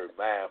have to be very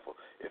mindful.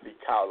 If he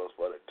called us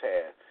for the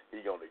task,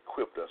 he's going to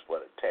equip us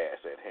for the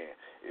task at hand.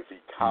 If he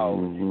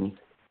called you,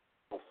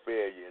 no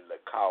failure in the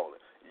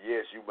calling.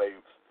 Yes, you may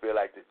feel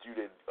like that you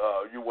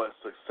weren't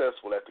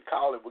successful at the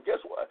calling, but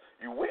guess what?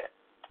 You went.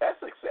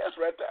 That's success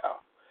right there.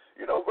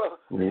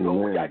 Brother,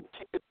 we got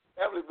kids,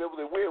 family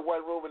members, and we're in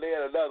one room and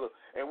they're in another,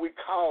 and we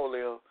call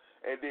them,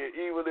 and then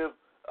even if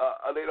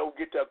they don't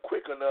get there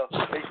quick enough,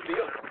 they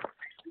still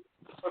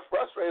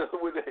frustrated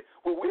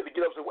when we have to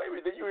get up and say, wait a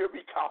minute, then you hear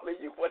me calling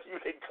you, what you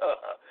didn't come?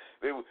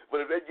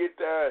 But if they get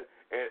there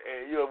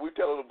and we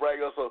tell them to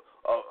bring us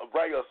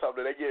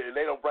something,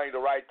 they don't bring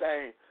the right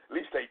thing, at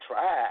least they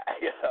try,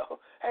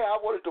 Hey, I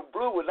wanted the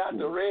blue and not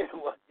the red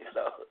one,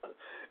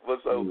 But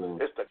so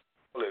it's the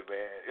calling,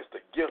 man. It's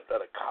the gift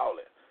of the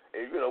calling.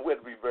 And, we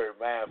have to be very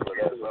mindful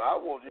of that. So I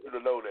want you to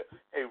know that,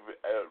 hey,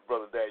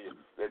 Brother Daniel,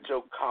 that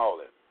your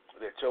calling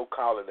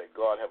that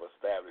God have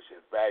established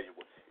is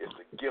valuable. It's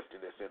the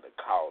gifting that's in the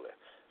calling.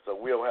 So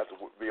we don't have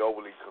to be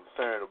overly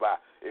concerned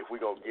about if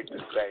we're going to get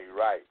this thing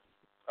right.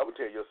 I'm going to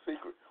tell you a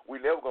secret. We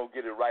never going to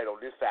get it right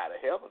on this side of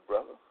heaven,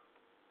 brother.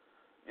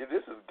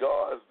 This is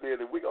God's will,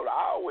 and we're going to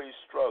always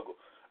struggle.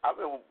 I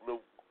remember the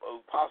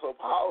Apostle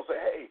Paul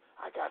said, hey,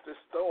 I got this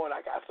thorn.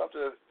 I got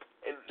something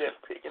that's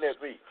picking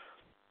at me.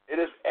 It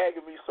has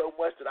aggravated me so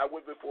much that I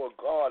went before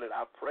God and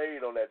I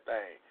prayed on that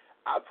thing.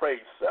 I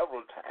prayed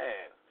several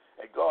times.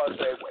 And God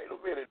said, wait a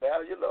minute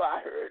now. I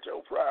heard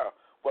your prayer.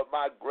 But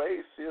my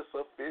grace is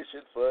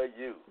sufficient for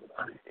you.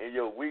 In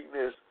your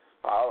weakness,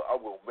 I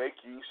will make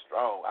you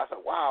strong. I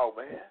said, wow,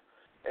 man.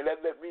 And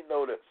that let me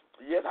know that,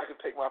 yes, I can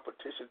take my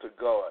petition to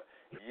God.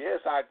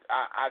 Yes, I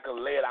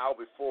can lay it out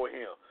before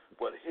him.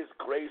 But his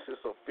grace is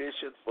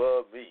sufficient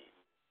for me.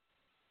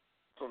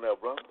 So now,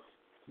 brother.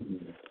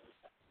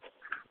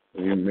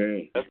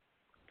 Amen. Yeah.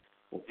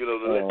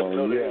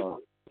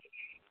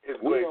 His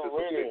grace is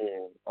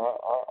sufficient.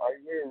 I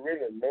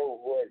really know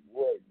what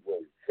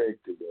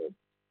affected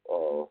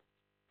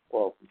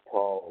Apostle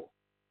Paul.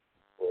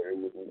 But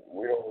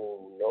we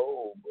don't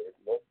know, but it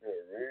must be a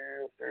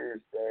real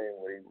serious thing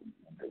where he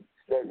was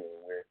struggling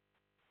with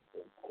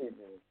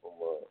keeping from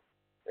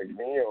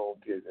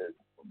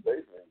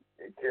basically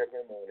it kept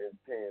him on his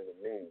pins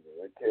and knees,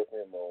 and it kept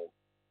him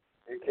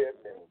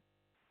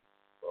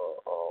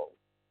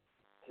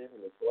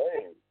keeping the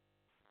flame,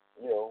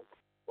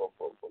 for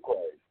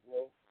Christ,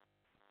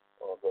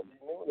 because he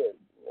knew that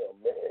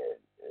man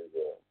is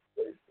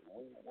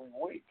basically we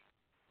weak.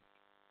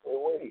 We're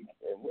weak,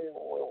 and there's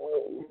a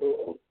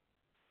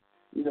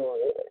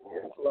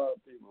lot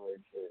of people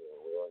that say,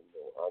 well,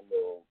 I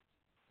know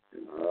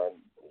I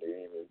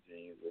believe in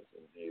Jesus,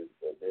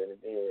 but then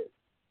again,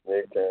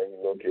 next time you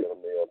look at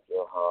them, they're up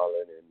there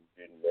hollering and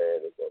getting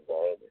mad at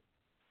somebody,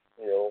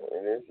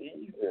 and it's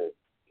easy to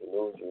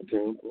lose your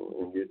temper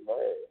and get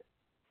mad.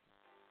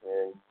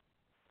 And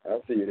I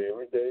see it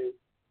every day.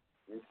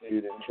 You see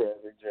it in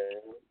traffic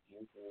jams. You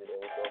see it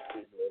on some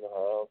people in the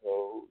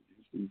household.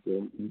 You see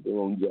some people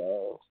on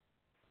jobs.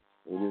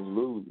 They just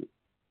lose it.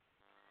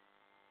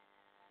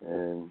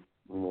 And,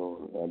 I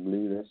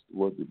believe that's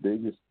what the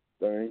biggest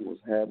thing was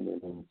happening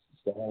in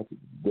society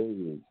today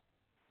is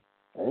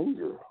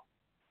anger.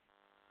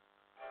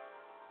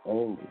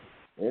 Anger.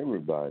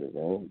 Everybody's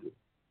angry.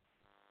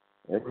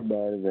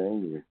 Everybody's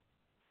angry,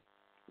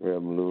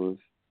 Reverend Lewis.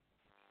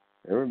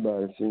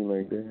 Everybody seems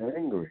like they're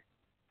angry.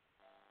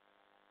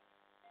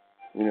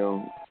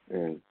 And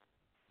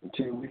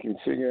until we can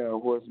figure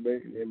out what's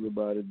making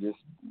everybody just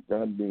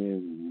not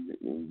being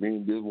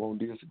just won't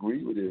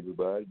disagree with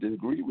everybody,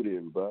 disagree with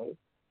everybody.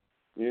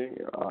 Yeah,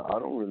 I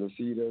don't really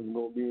see there's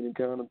going to be any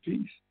kind of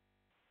peace,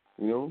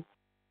 But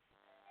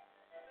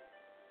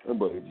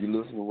if you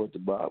listen to what the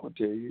Bible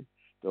tells you,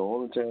 the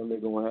only time they're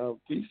going to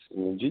have peace is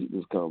when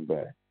Jesus comes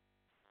back.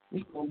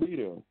 It's going to be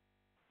there.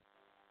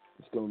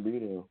 It's going to be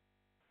there.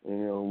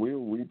 And,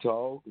 we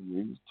talk and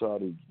we try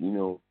to,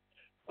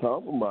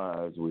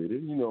 compromise with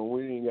it.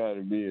 We ain't got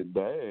to be as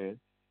bad.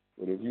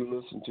 But if you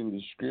listen to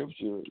the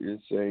scripture, it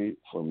say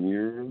from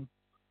year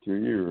to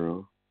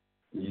year,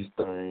 these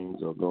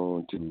things are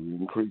going to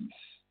increase.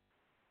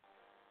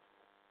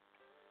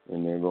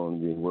 And they're going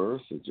to get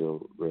worse at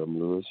your Reverend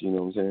Lewis, you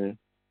know what I'm saying?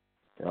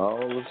 All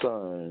the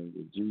signs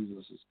that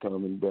Jesus is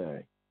coming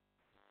back.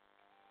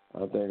 I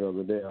think the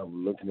other day I was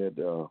looking at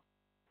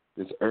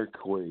this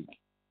earthquake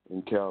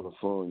in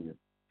California.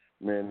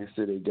 Man, they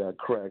said they got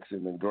cracks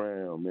in the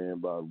ground, man,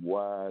 about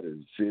wide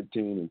as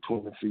 15 and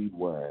 20 feet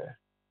wide.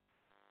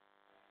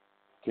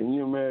 Can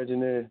you imagine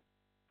that?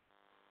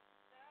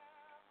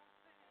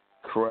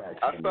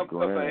 Cracks in the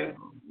ground.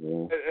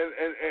 And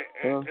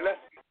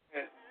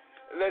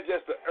that's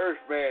just the earth,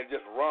 man,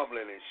 just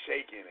rumbling and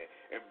shaking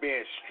and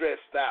being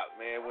stressed out,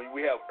 man. When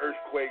we have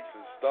earthquakes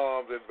and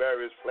storms in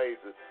various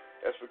places,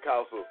 that's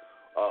because of,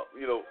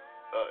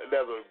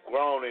 there's a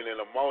groaning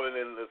and a moaning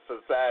in the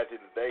society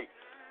today.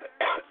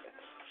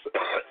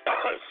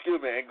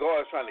 Excuse me, and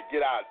God's trying to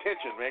get our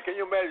attention, man. Can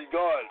you imagine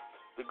God,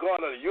 the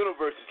God of the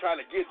universe, is trying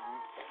to get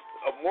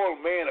a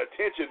mortal man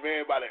attention,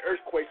 man, by the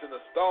earthquakes and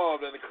the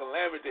storms and the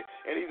calamity.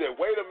 And he said,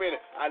 wait a minute,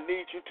 I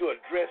need you to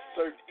address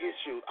certain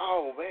issues.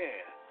 Oh,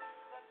 man.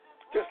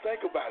 Just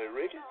think about it,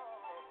 Ricky.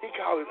 He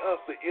calling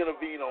us to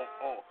intervene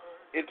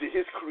into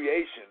his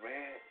creation,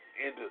 man,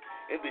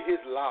 into his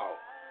law.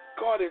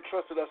 God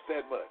entrusted us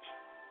that much.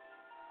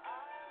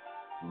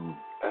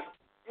 That's,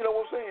 you know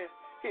what I'm saying?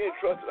 He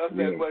entrusted us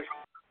that much.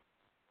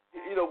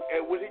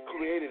 And when he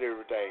created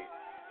everything,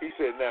 he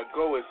said, now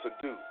go and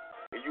subdue,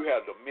 and you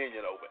have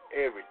dominion over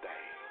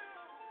everything.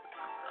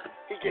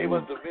 He gave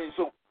us dominion.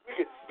 So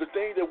the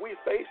thing that we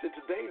face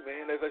today,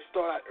 man, as I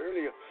started out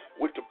earlier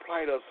with the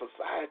plight of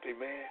society,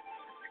 man,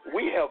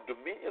 we have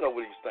dominion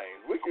over these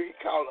things. He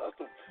called us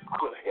to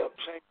help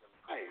change the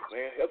life,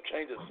 man, help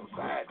change the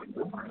society,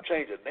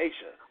 change the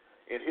nation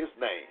in his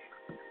name.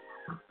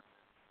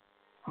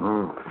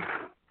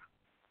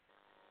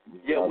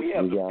 Yeah, we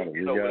have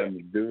dominion over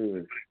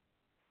that.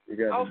 We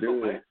got to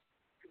do it.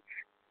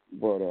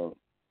 But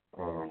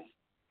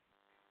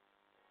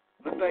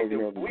the thing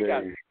that we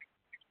got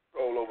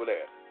control over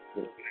that.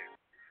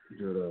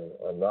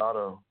 A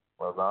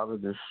lot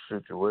of this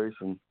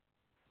situation,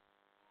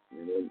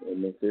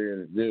 I'm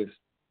saying is this,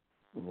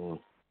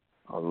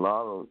 a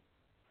lot of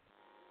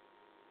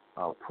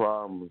our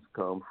problems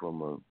come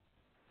from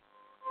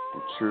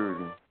the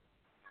children.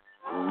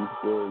 And you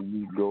say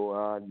you go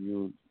out,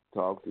 you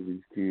talk to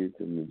these kids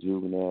in the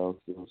juvenile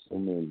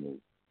system and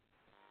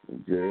the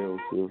jail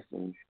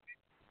system.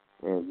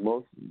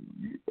 Most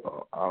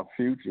our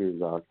future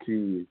is our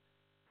kids,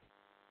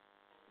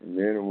 and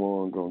they're the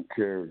ones gonna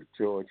carry the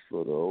torch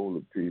for the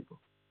older people.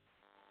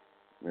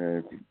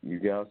 And if you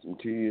got some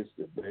kids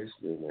that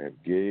basically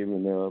have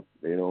given up,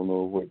 they don't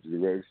know what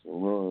direction to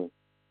run.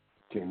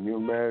 Can you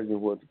imagine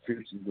what the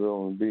future is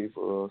going to be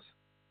for us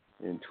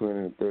in 20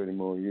 or 30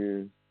 more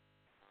years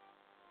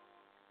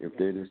if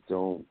they just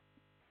don't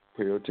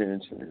pay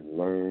attention and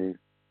learn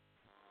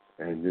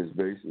and just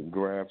basically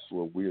grasp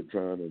what we're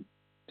trying to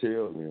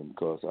tell them?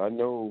 Because I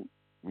know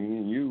me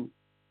and you,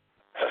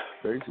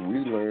 basically we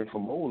learn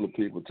from older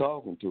people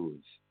talking to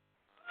us.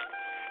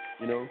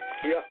 You know?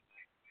 Yeah.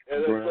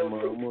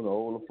 Grandmama, the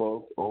older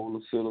folks, older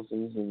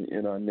citizens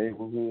in our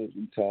neighborhoods,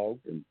 we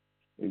talked and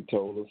they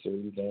told us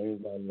certain things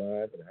about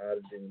life and how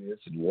to do this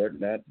and what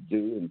not to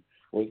do and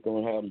what's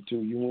going to happen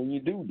to you when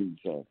you do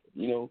something.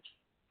 You know,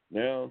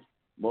 now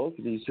most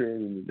of these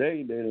children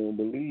today, they don't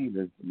believe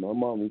it. My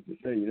mom used to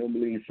say, you don't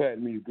believe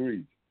fat means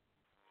grease.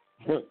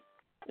 You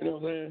know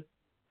what I'm saying?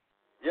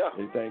 Yeah.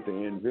 They think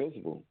they're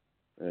invisible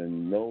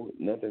and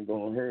nothing's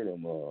going to hurt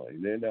them.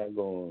 They're not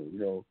going, you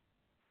know.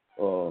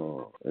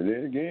 And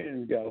then again,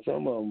 you got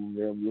some of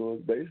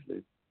them,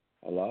 basically,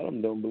 a lot of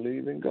them don't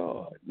believe in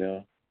God.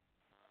 Now,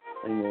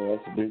 you know,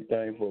 that's a big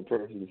thing for a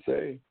person to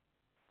say.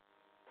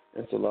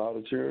 It's a lot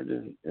of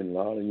children and a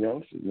lot of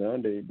youngsters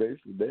nowadays,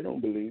 basically, they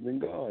don't believe in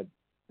God,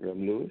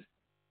 Reverend Lewis.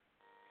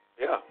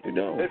 Yeah. They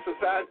don't. It's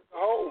society as a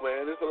whole,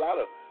 man. There's a lot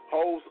of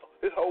holes,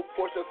 this whole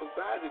portion of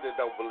society that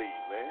don't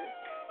believe, man.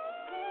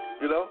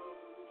 You know?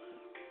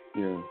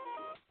 Yeah.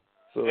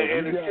 So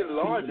and it's getting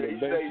larger.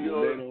 They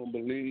don't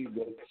believe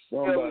that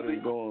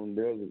somebody's going.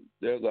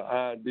 There's an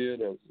idea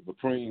there's a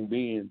supreme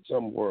being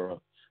somewhere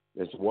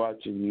that's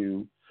watching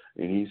you,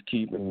 and he's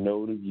keeping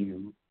note of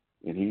you,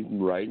 and he's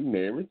writing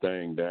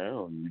everything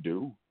down. You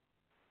do,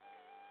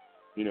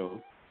 you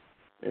know.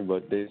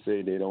 But they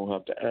say they don't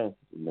have to answer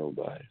to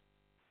nobody.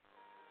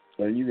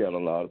 And you got a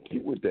lot of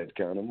people with that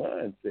kind of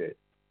mindset,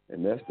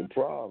 and that's the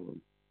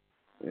problem.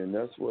 And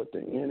that's what the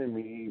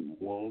enemy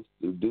wants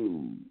to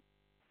do.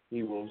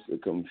 He wants to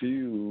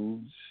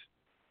confuse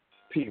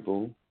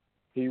people.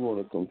 He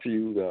wants to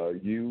confuse our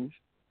youth.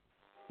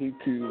 He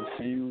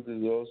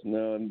confuses us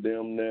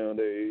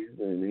nowadays,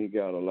 and he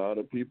got a lot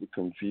of people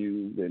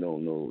confused. They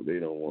don't know. They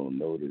don't want to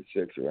know their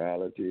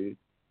sexuality.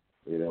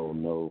 They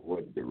don't know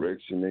what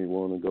direction they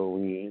want to go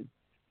in.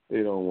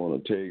 They don't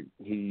want to take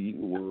heed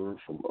and word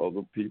from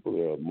other people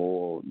that are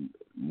more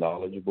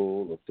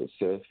knowledgeable or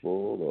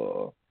successful.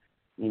 Or,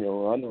 you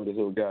know, I know this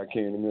old guy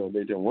came to me and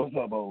they tell, "What's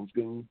up, old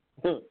school?"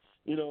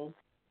 You know,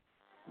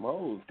 my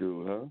old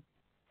school, huh?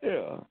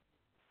 Yeah.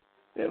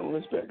 They don't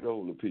respect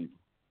older people.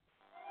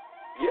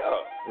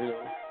 Yeah. You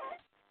know,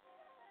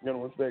 they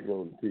don't respect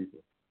older people.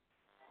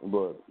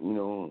 But, you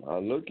know, I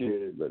look at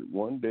it, but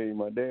one day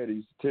my dad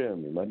used to tell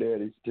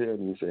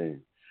me,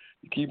 saying,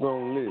 you keep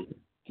on living,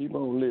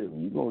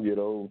 you're going to get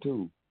old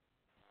too.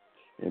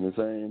 And the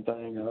same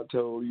thing I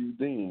told you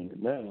then,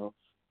 now,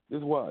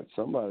 just watch,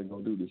 somebody's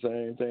going to do the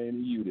same thing to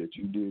you that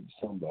you did to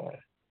somebody.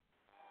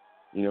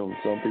 You know,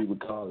 some people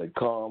call it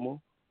karma.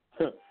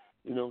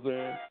 You know what I'm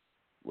saying?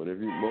 But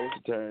most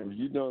of the time, if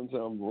you've done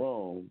something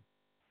wrong,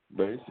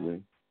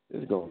 basically,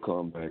 it's going to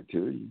come back to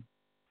you.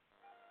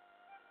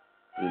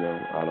 You know,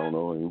 I don't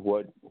know in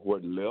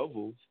what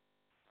levels,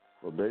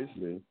 but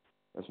basically,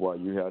 that's why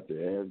you have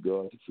to ask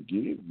God to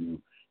forgive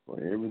you for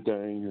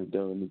everything you've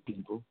done to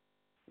people,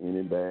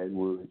 any bad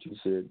words you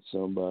said to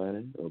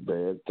somebody, or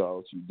bad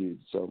thoughts you did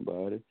to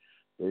somebody.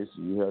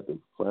 Basically, you have to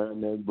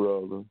find that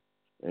brother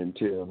and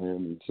tell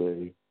him and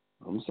say,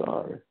 I'm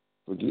sorry,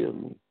 forgive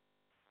me.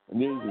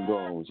 And then you can go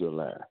on with your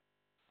life.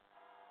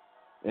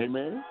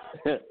 Amen?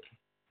 Amen.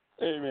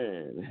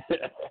 Amen.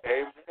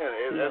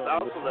 And that's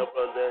awesome,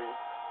 Brother Daniel.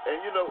 And,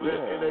 you know,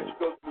 and as you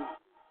go through,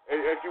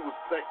 as you were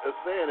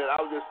saying that, I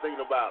was just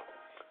thinking about,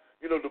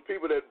 you know, the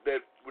people that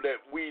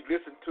we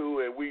listened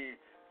to and we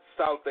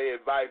sought their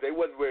advice, they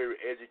wasn't very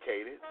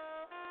educated.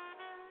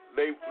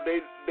 They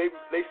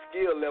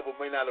skill level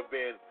may not have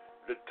been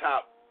the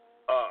top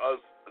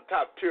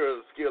tier of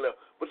the skill level,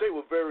 but they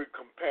were very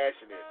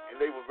compassionate and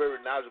they were very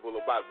knowledgeable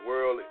about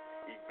world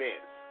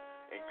events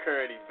and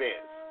current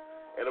events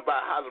and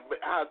about how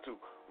to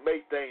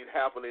make things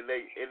happen in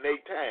their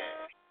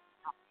time.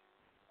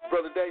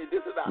 Brother Daniel,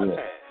 this is our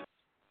time.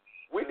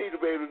 We need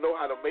to be able to know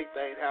how to make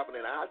things happen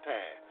in our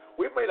time.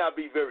 We may not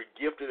be very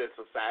gifted as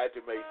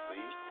society may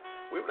see.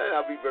 We may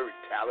not be very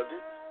talented.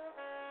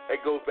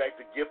 It goes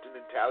back to gifting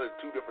and talent,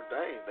 two different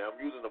things. Now,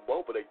 I'm using them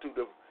both, but they're two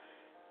different.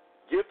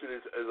 Gifted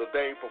is a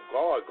thing from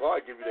God.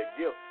 God gives you that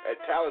gift. And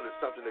talent is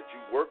something that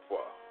you work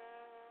for.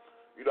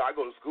 You know, I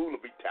go to school to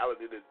be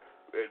talented in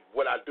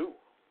what I do.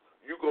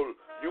 You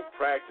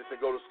practice and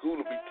go to school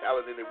to be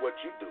talented in what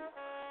you do.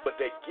 But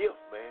that gift,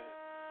 man,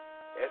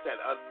 that's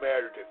that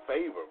unmerited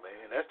favor,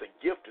 man. That's the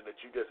gifting that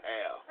you just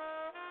have.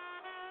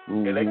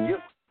 and they give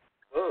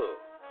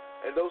love.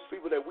 And those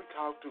people that we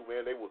talked to,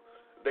 man, they knew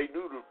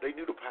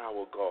the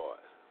power of God,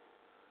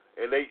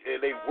 and they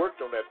worked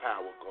on that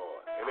power of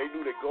God, and they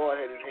knew that God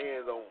had His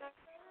hands on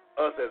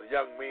us as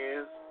young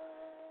men,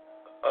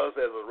 us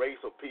as a race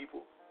of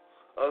people,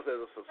 us as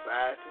a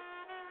society.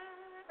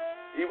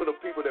 Even the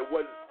people that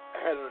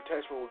had an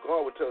attachment with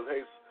God would tell us,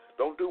 hey,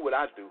 don't do what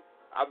I do.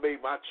 I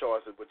made my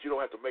choices, but you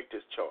don't have to make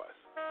this choice.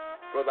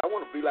 Brother, I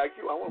want to be like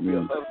you. I want to be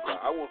a hustler.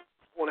 I want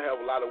to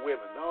have a lot of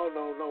women. No.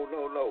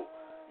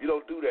 You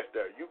don't do that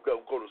there. You go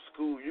to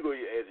school. You go to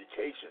your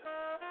education.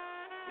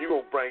 You're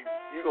going to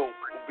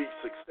be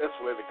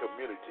successful in the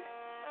community.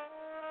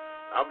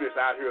 I'm just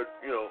out here,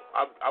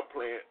 I'm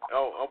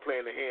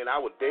playing the hand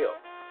I was dealt.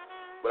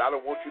 But I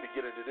don't want you to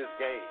get into this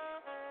game.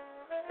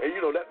 And,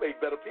 that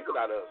made better people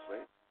out of us,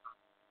 man.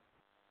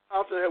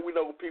 How often have we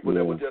known people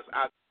that were just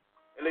out,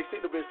 and they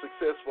seemed to have been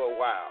successful for a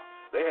while.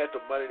 They had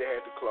the money, they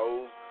had the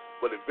clothes,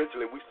 but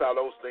eventually we saw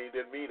those things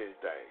didn't mean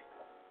anything.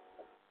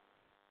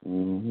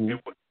 Mm-hmm. And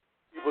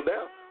people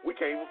now, we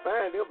can't even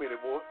find them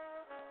anymore.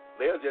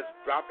 They're just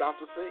dropped off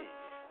the scene.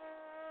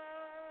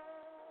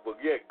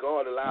 But yet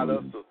God allowed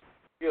us to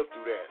live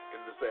through that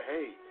and to say,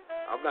 hey,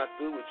 I'm not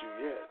through with you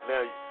yet.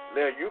 Now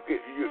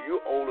you're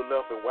old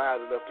enough and wise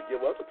enough to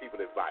give other people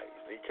advice,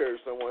 encourage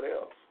someone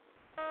else.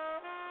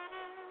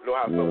 You know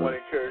how someone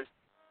encouraged?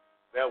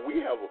 Now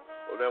we have the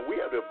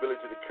ability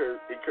to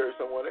encourage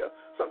someone else.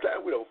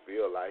 Sometimes we don't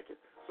feel like it.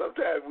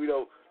 Sometimes we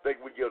don't think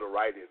we give the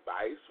right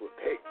advice. Well,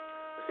 hey,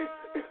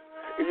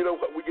 you know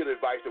what? We get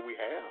advice that we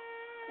have.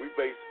 We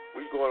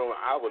going on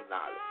our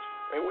knowledge,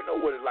 and we know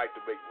what it's like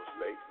to make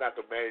mistakes, not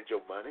to manage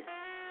your money.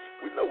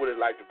 We know what it's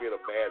like to be in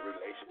a bad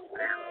relationship.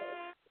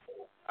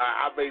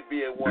 I may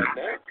be in one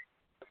now.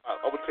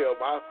 I'm gonna tell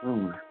my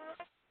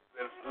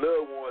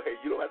loved one, hey,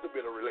 you don't have to be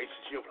in a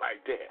relationship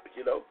like that.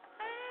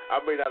 I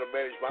may not have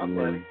managed my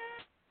money.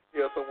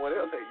 Tell someone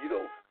else, hey, you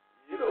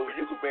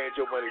can manage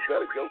your money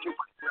better. You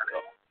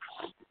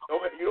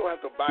don't have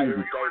to buy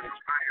everything.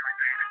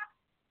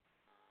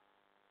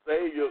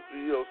 Save your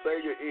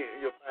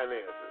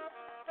finances.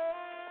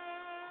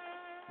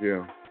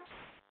 Yeah.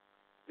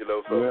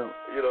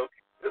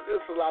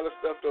 It's a lot of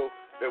stuff though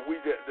that we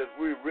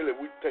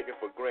take it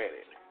for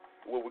granted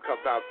when we come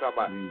down talking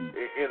about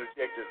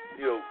interjecting,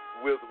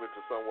 wisdom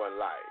into someone's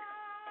life.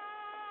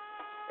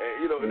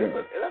 And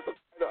that's a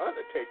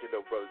undertaking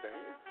though, Brother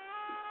Daniel.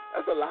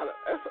 That's a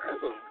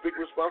big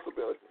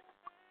responsibility.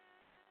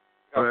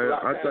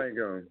 I think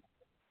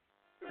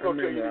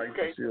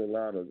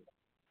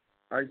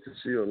I used to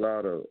see a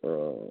lot of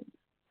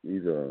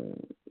either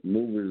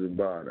movies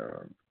about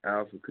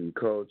African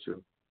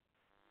culture,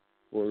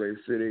 where they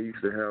say they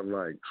used to have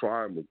like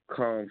tribal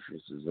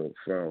conferences of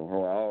how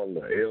all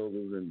the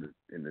elders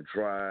in the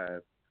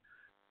tribe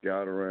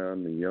got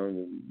around the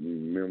younger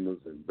members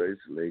and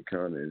basically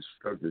kind of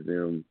instructed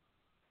them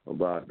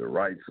about the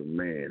rights of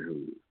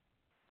manhood.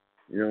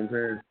 You know what I'm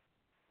saying?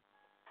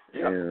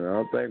 Yeah. And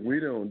I think we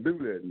don't do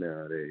that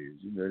nowadays.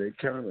 They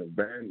kind of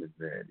abandoned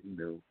that.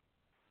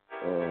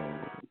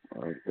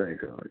 I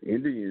think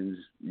Indians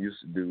used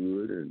to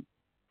do it,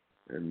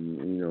 and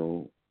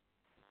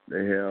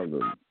they have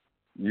the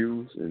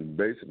youth, and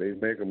basically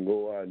they make them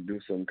go out and do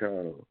some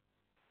kind of,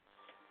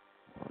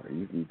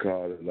 you can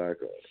call it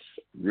like a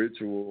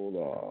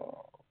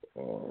ritual,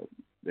 or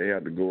they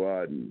have to go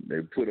out and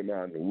they put them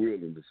out in the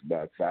wilderness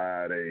about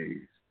 5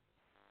 days.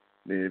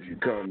 Then if you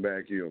come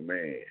back, you're a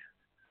man.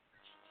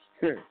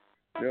 You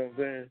know what I'm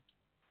saying?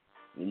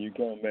 When you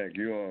come back,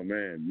 you're a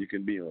man. You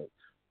can be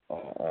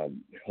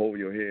hold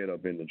your head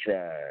up in the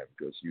tribe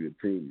because you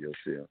improve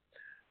yourself.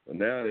 But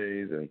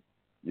nowadays,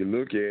 you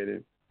look at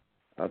it,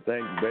 I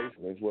think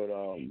basically it's what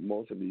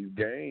most of these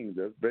gangs,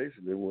 that's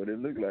basically what it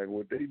look like,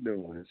 what they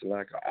doing. It's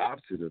like an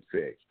opposite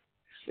effect.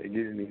 They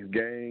get in these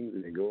gangs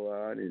and they go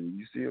out, and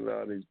you see a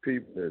lot of these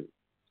people that,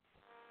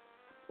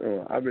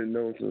 I've been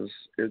noticing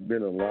it's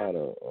been a lot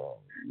of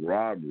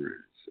robberies.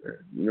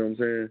 You know what I'm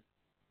saying?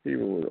 The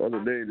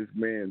other day, this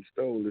man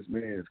stole this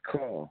man's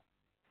car.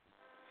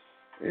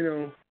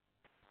 And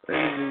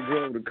he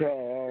drove the car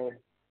off,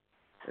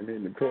 and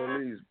then the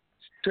police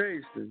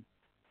chased him.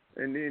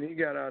 And then he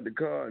got out of the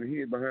car and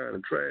hid behind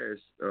a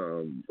trash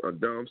a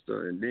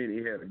dumpster, and then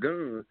he had a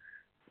gun,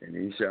 and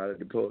he shot at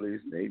the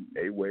police, and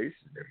they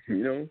wasted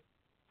him,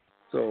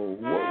 So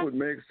what would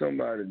make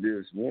somebody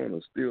just want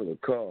to steal a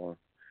car?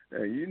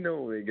 And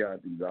they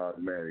got these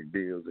automatic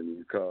deals in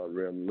these cars,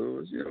 Reverend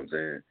Lewis, you know what I'm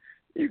saying?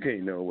 You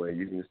can't know where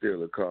you can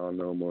steal a car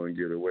no more and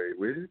get away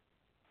with it.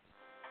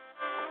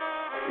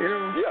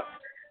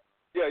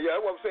 Yeah,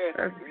 that's what I'm saying.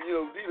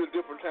 These are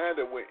different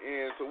times that we're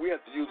in, so we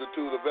have to use the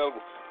tools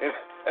available. And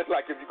that's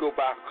like if you go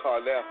buy a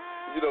car now.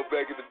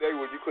 Back in the day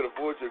when you could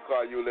afford your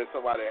car, you would let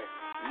somebody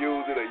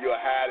use it or you'll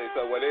hide it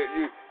somewhere.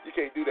 You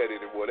can't do that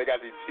anymore. They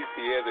got these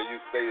GPS that you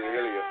stated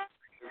earlier.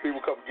 And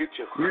people come get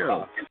your car.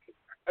 Yeah.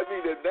 I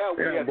mean, that now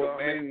we have to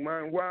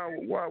manage.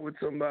 Why would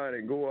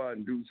somebody go out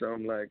and do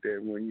something like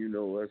that when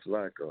it's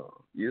like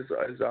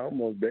it's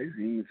almost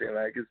basically you can say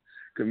like it's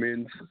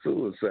committing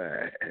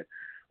suicide.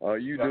 Are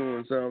you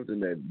doing something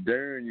that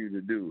daring you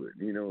to do it?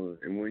 You know,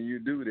 and when you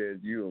do that,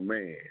 you're a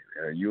man.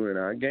 You're in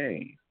our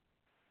game.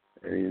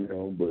 And, you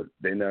know, but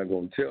they're not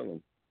going to tell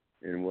them.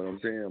 And what I'm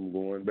saying, I'm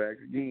going back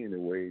again the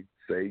way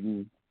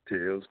Satan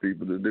tells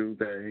people to do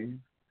things.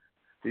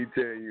 He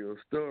tell you a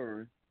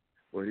story,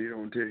 but he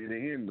don't tell you the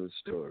end of the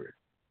story.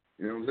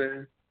 You know what I'm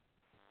saying?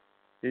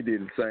 He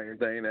did the same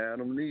thing to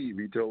Adam and Eve.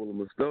 He told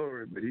them a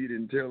story, but he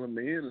didn't tell them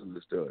the end of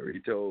the story. He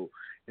told,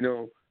 you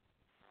know,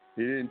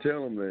 he didn't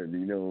tell them that,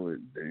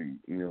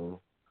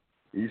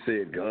 he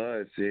said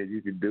God said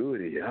you could do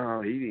it. He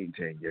didn't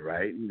tell you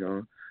right,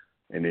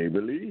 and they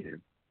believe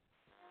him.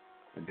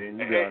 And then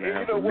you got to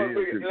have to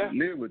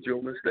live with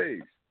your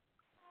mistakes.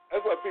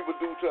 That's what people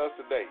do to us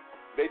today.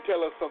 They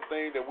tell us some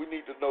things that we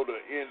need to know the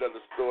end of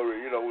the story,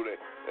 that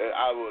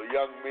our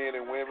young men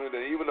and women,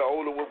 and even the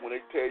older ones, when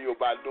they tell you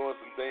about doing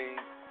some things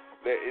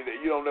that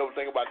you don't ever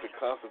think about the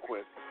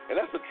consequence. And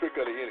that's the trick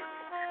of the enemy.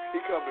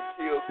 He comes to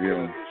kill,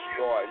 steal, and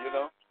destroy,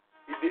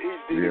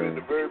 He's dealing in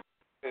the very,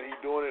 and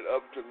he's doing it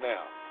up to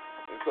now.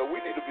 And so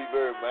we need to be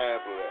very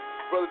mindful of that.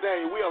 Brother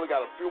Daniel, we only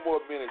got a few more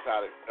minutes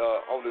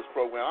on this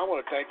program. I want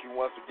to thank you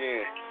once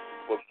again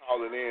for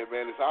calling in,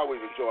 man. It's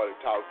always a joy to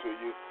talk to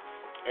you.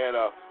 And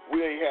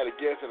we ain't had a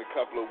guest in a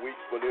couple of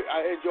weeks, but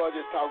I enjoy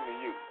just talking to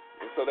you.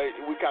 And so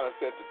we kind of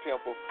set the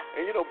tempo.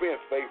 And,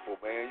 being faithful,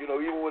 man.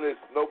 Even when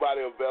there's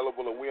nobody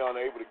available and we aren't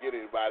able to get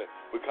anybody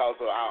because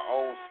of our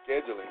own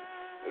scheduling.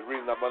 The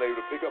reason I'm unable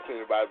to pick up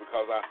anybody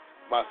because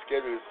my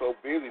schedule is so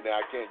busy now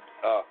I can't.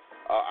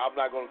 I'm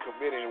not going to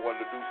commit anyone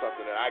to do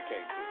something that I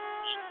can't do.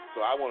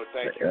 So I want to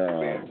thank you for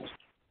being.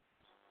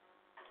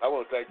 I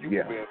want to thank you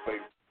for being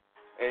faithful.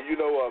 And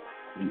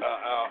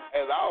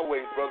as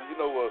always, brother,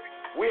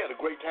 we had a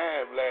great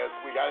time last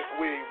week.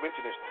 We didn't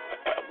mention it.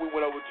 We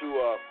went over to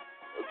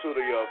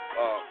the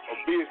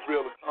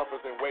Biggsville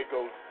conference in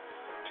Waco,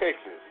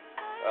 Texas,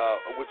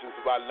 which is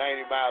about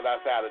 90 miles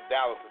outside of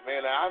Dallas. And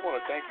man, I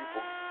want to thank you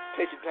for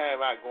taking time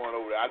out going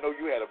over there. I know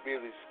you had a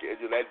busy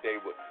schedule that day,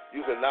 but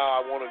you said, "No, I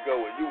want to go,"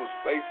 and you was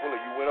faithful,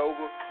 and you went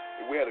over,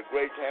 and we had a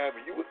great time,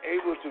 and you were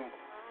able to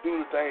do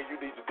the thing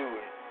you need to do.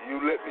 And you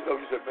let me know.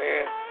 You said,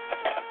 "Man,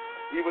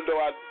 even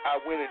though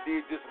I went and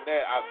did this and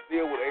that, I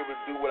still was able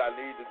to do what I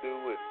need to do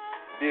and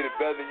did it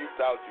better than you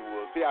thought you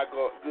would." See how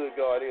good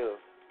God is.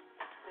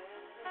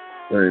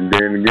 And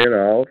then again,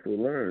 I also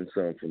learned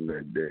something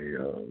that day.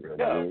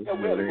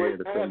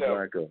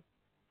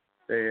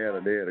 They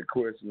had a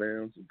question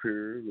and answer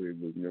period. We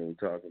was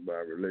talking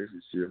about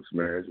relationships,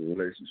 marriage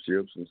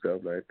relationships, and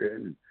stuff like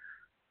that,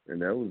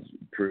 and that was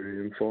pretty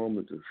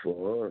informative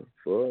for us.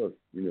 Both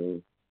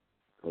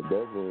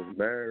of us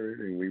married,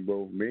 and we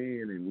both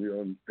men, and we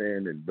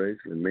understand that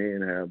basically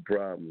men have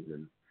problems,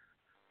 and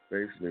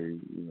basically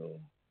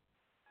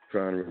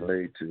trying to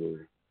relate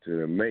to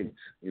their mates,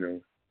 Yeah.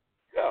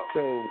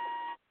 So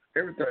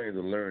everything is a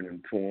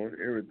learning point.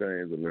 Everything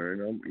is a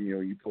learning.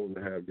 You're supposed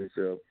to have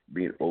yourself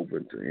being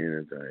open to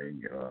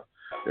anything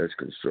that's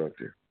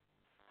constructive.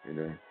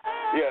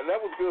 Yeah,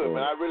 that was good,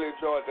 man. I really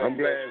enjoyed that.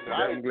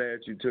 I'm glad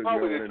you took me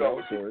on it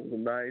also. It was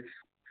nice.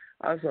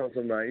 I saw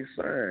some nice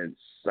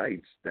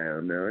sights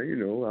down there.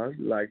 I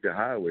like the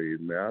highways,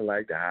 man. I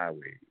like the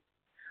highways.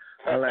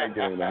 I like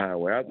getting on the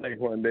highway. I think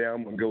one day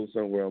I'm going to go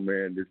somewhere,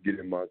 man, just get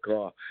in my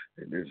car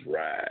and just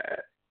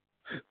ride.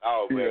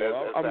 Oh, man.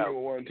 I remember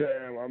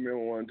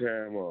one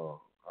time,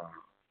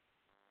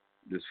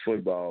 this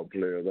football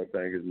player, I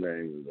think his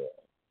name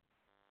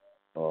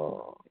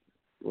was,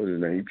 what's his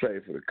name? He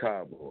played for the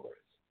Cowboys.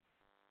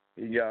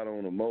 He got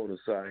on a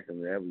motorcycle,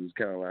 and that was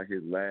kind of like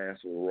his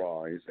last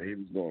hurrah. He said he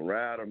was going to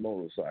ride a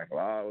motorcycle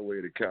all the way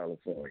to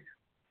California.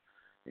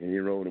 And he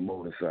rode a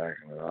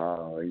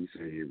motorcycle. He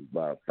said it was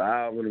about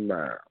 1,000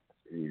 miles.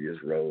 And he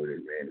just rode it,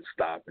 man,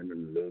 stopping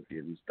and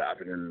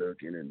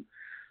looking, and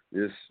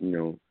just,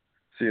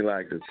 see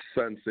like the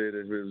sunset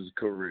of his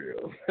career.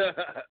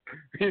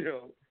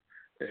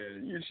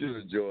 And you should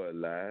enjoy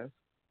life.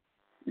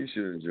 You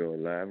should enjoy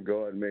life.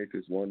 God made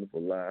this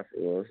wonderful life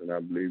for us, and I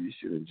believe you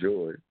should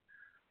enjoy it.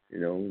 You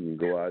can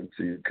go out and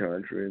see the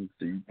country and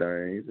see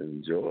things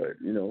and enjoy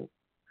it.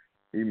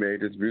 He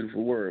made this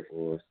beautiful world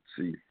for us to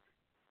see.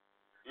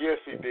 Yes,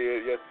 he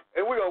did. Yes,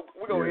 and we're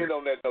gonna end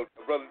on that note,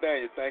 Brother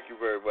Daniel. Thank you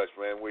very much,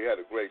 man. We had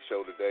a great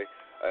show today,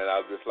 and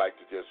I'd just like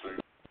to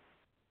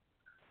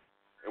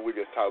and we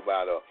just talk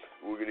about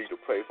we need to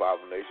pray for our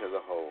nation as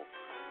a whole.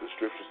 The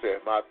scripture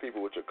says, "My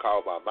people, which are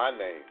called by my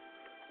name,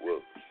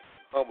 will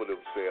humble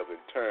themselves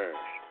and turn.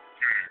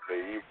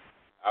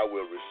 I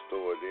will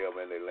restore them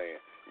and their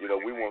land." We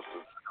want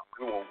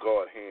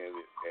God's hand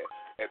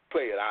and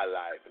play in our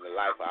life, in the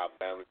life of our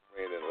family,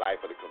 friends, and the life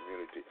of the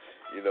community.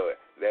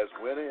 There's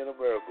winter in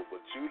America,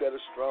 but you that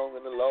are strong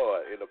in the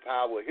Lord, in the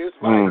power of His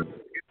might,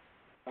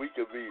 we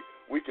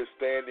can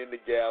stand in the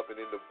gap and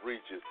in the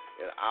breaches,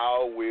 and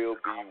all will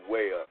be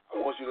well. I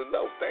want you to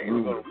know things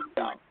are going to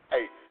be out.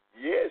 Hey,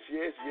 yes.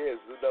 It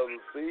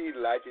doesn't seem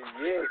like it.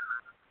 Yes,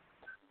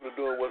 we're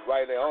doing what's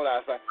right there on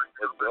our side,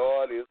 but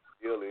God is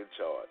still in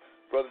charge.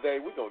 Brother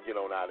Dave, we're going to get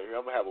on out of here.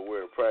 I'm going to have a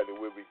word of prayer,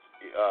 and we're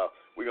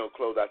going to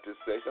close out this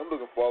session. I'm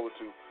looking forward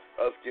to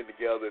us getting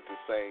together at the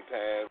same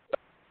time.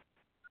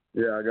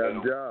 Yeah, I got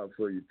a job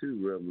for you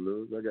too, Reverend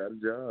Lewis. I got a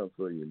job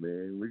for you,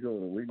 man. We're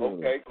gonna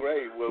Okay,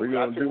 great. Well, we're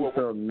gonna do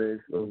something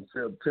next on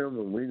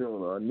September.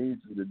 I need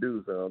you to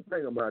do something. I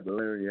think I'm about to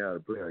learn you how to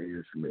play an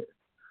instrument.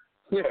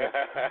 Yeah.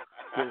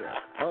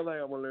 I think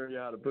I'm gonna learn you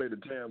how to play the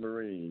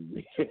tambourine.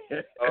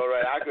 All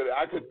right, I think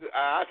I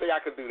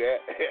could do that.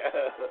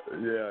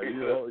 Yeah,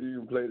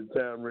 you can play the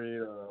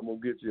tambourine. I'm gonna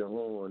get you a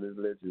horn and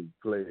let you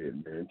play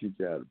it, man. Teach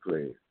you how to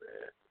play it,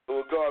 man.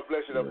 Well, God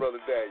bless you,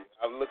 brother Daniel.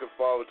 I'm looking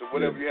forward to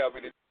whatever you have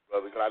me to do,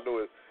 brother. Because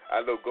I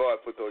know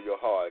God put it on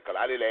your heart. Because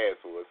I didn't ask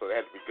for it, so it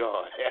had to be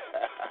God.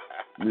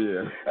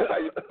 Yeah.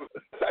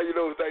 That's how you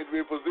know things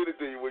being presented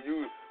to you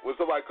when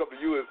somebody come to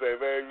you and say,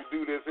 "Man, you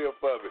do this here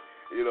for me,"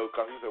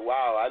 because you say,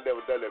 "Wow, I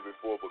never done that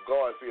before," but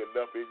God see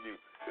enough in you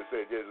to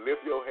say, "Just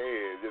lift your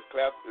hands, just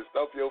clap, and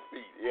stomp your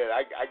feet." Yeah,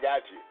 I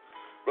got you,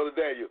 brother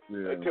Daniel.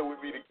 Yeah. Until we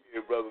meet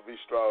again, brother, be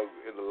strong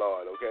in the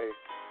Lord. Okay.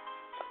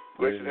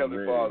 Gracious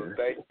Heavenly Father,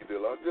 thank you,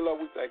 dear Lord. Dear Lord,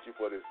 we thank you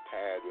for this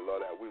time, dear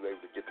Lord, that we were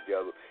able to get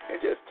together and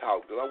just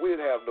talk, dear Lord. We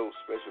didn't have no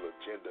special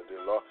agenda,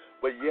 dear Lord,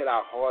 but yet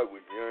our heart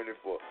was yearning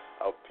for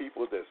our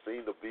people that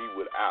seem to be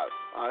without.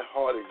 Our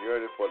heart is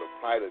yearning for the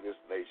plight of this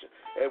nation.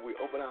 As we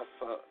open our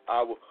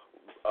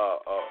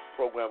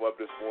program up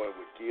this morning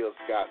with Gil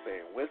Scott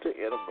saying, "Winter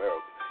in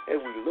America,"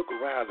 and we look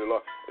around, dear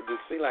Lord, and it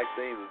seems like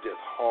things are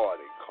just hard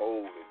and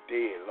cold and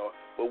dead, Lord,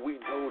 but we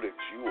know that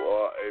you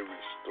are a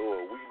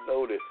restorer. We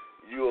know that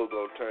you are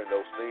going to turn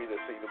those things that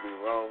seem to be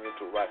wrong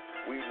into right.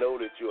 We know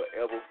that you're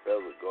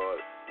ever-present, God.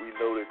 We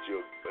know that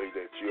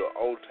you're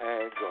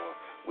on-time, God.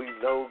 We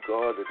know,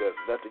 God, that there's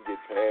nothing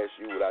get past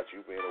you without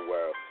you being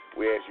aware.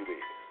 We ask you to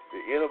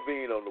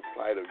intervene on the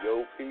plight of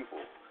your people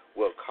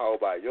who are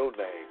called by your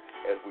name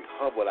as we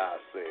humble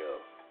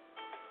ourselves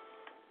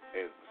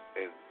and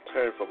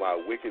turn from our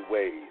wicked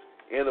ways.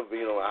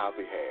 Intervene on our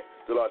behalf.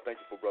 Dear Lord, thank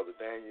you for Brother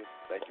Daniel.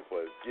 Thank you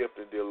for his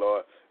gifting, dear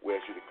Lord. We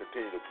ask you to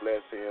continue to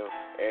bless him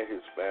and his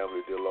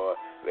family, dear Lord.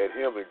 Let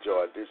him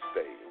enjoy this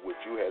day which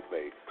you have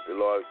made. Dear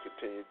Lord,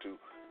 continue to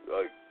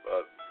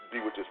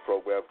be with this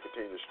program,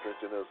 continue to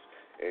strengthen us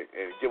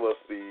and give us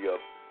the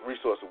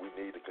resources we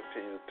need to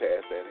continue to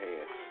task that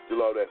hand. Dear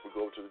Lord, as we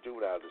go to the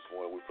juvenile this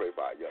morning, we pray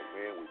for our young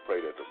men. We pray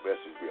that the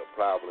message be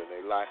applicable in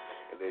their life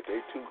and that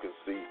they too can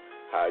see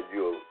how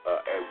you're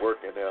at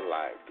work in their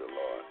life, dear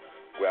Lord.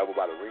 Grab them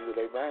by the rings of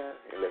their mind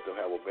and let them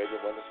have a measure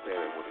of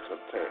understanding when it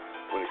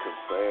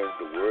concerns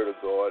the word of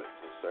God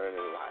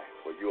concerning life.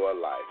 For you are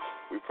life.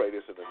 We pray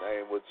this in the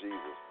name of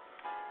Jesus.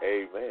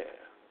 Amen.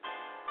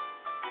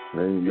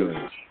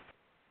 Amen.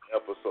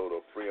 Episode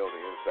of Free on the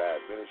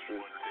Inside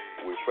Ministry.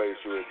 We pray that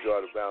you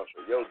enjoy the balance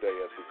of your day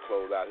as we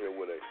close out here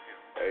with a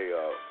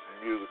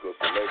musical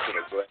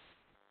selection,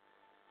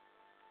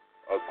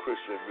 a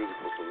Christian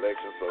musical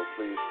selection. So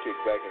please kick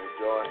back and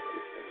enjoy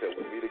until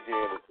we meet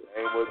again in the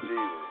name of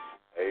Jesus.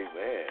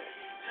 Amen.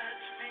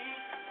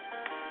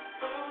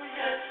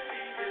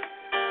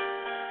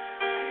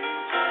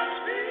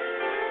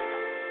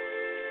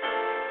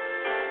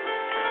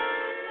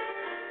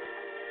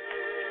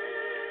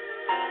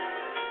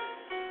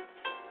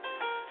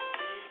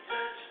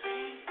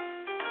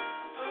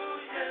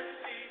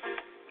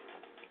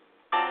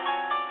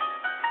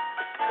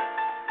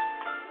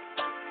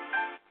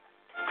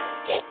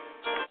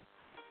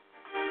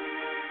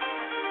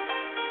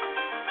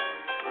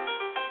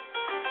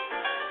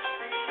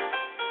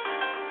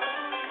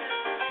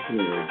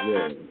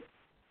 Yeah.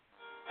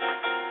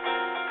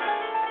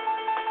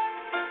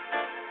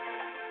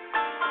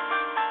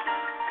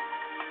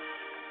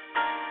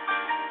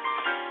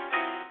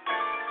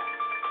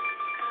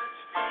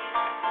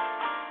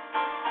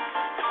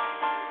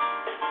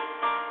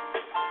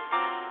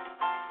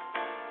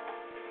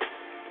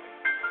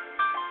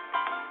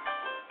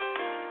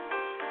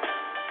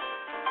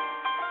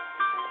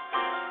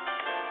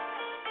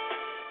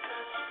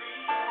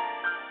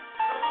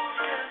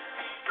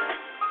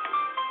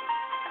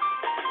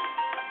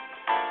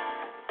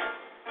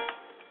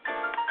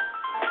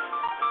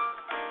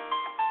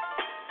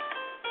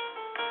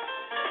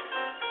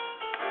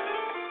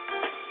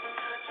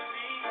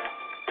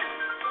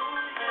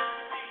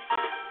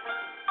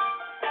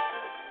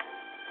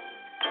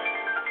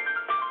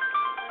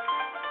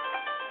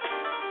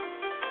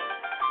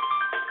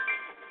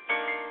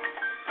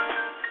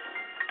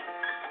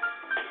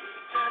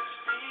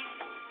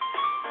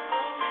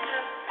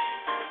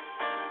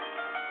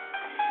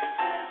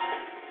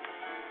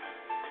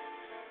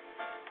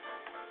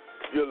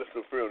 You're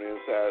listening to Free on the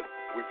Inside.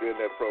 We end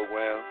that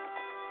program.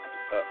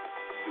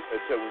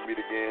 Until we meet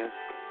again,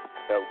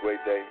 have a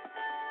great day.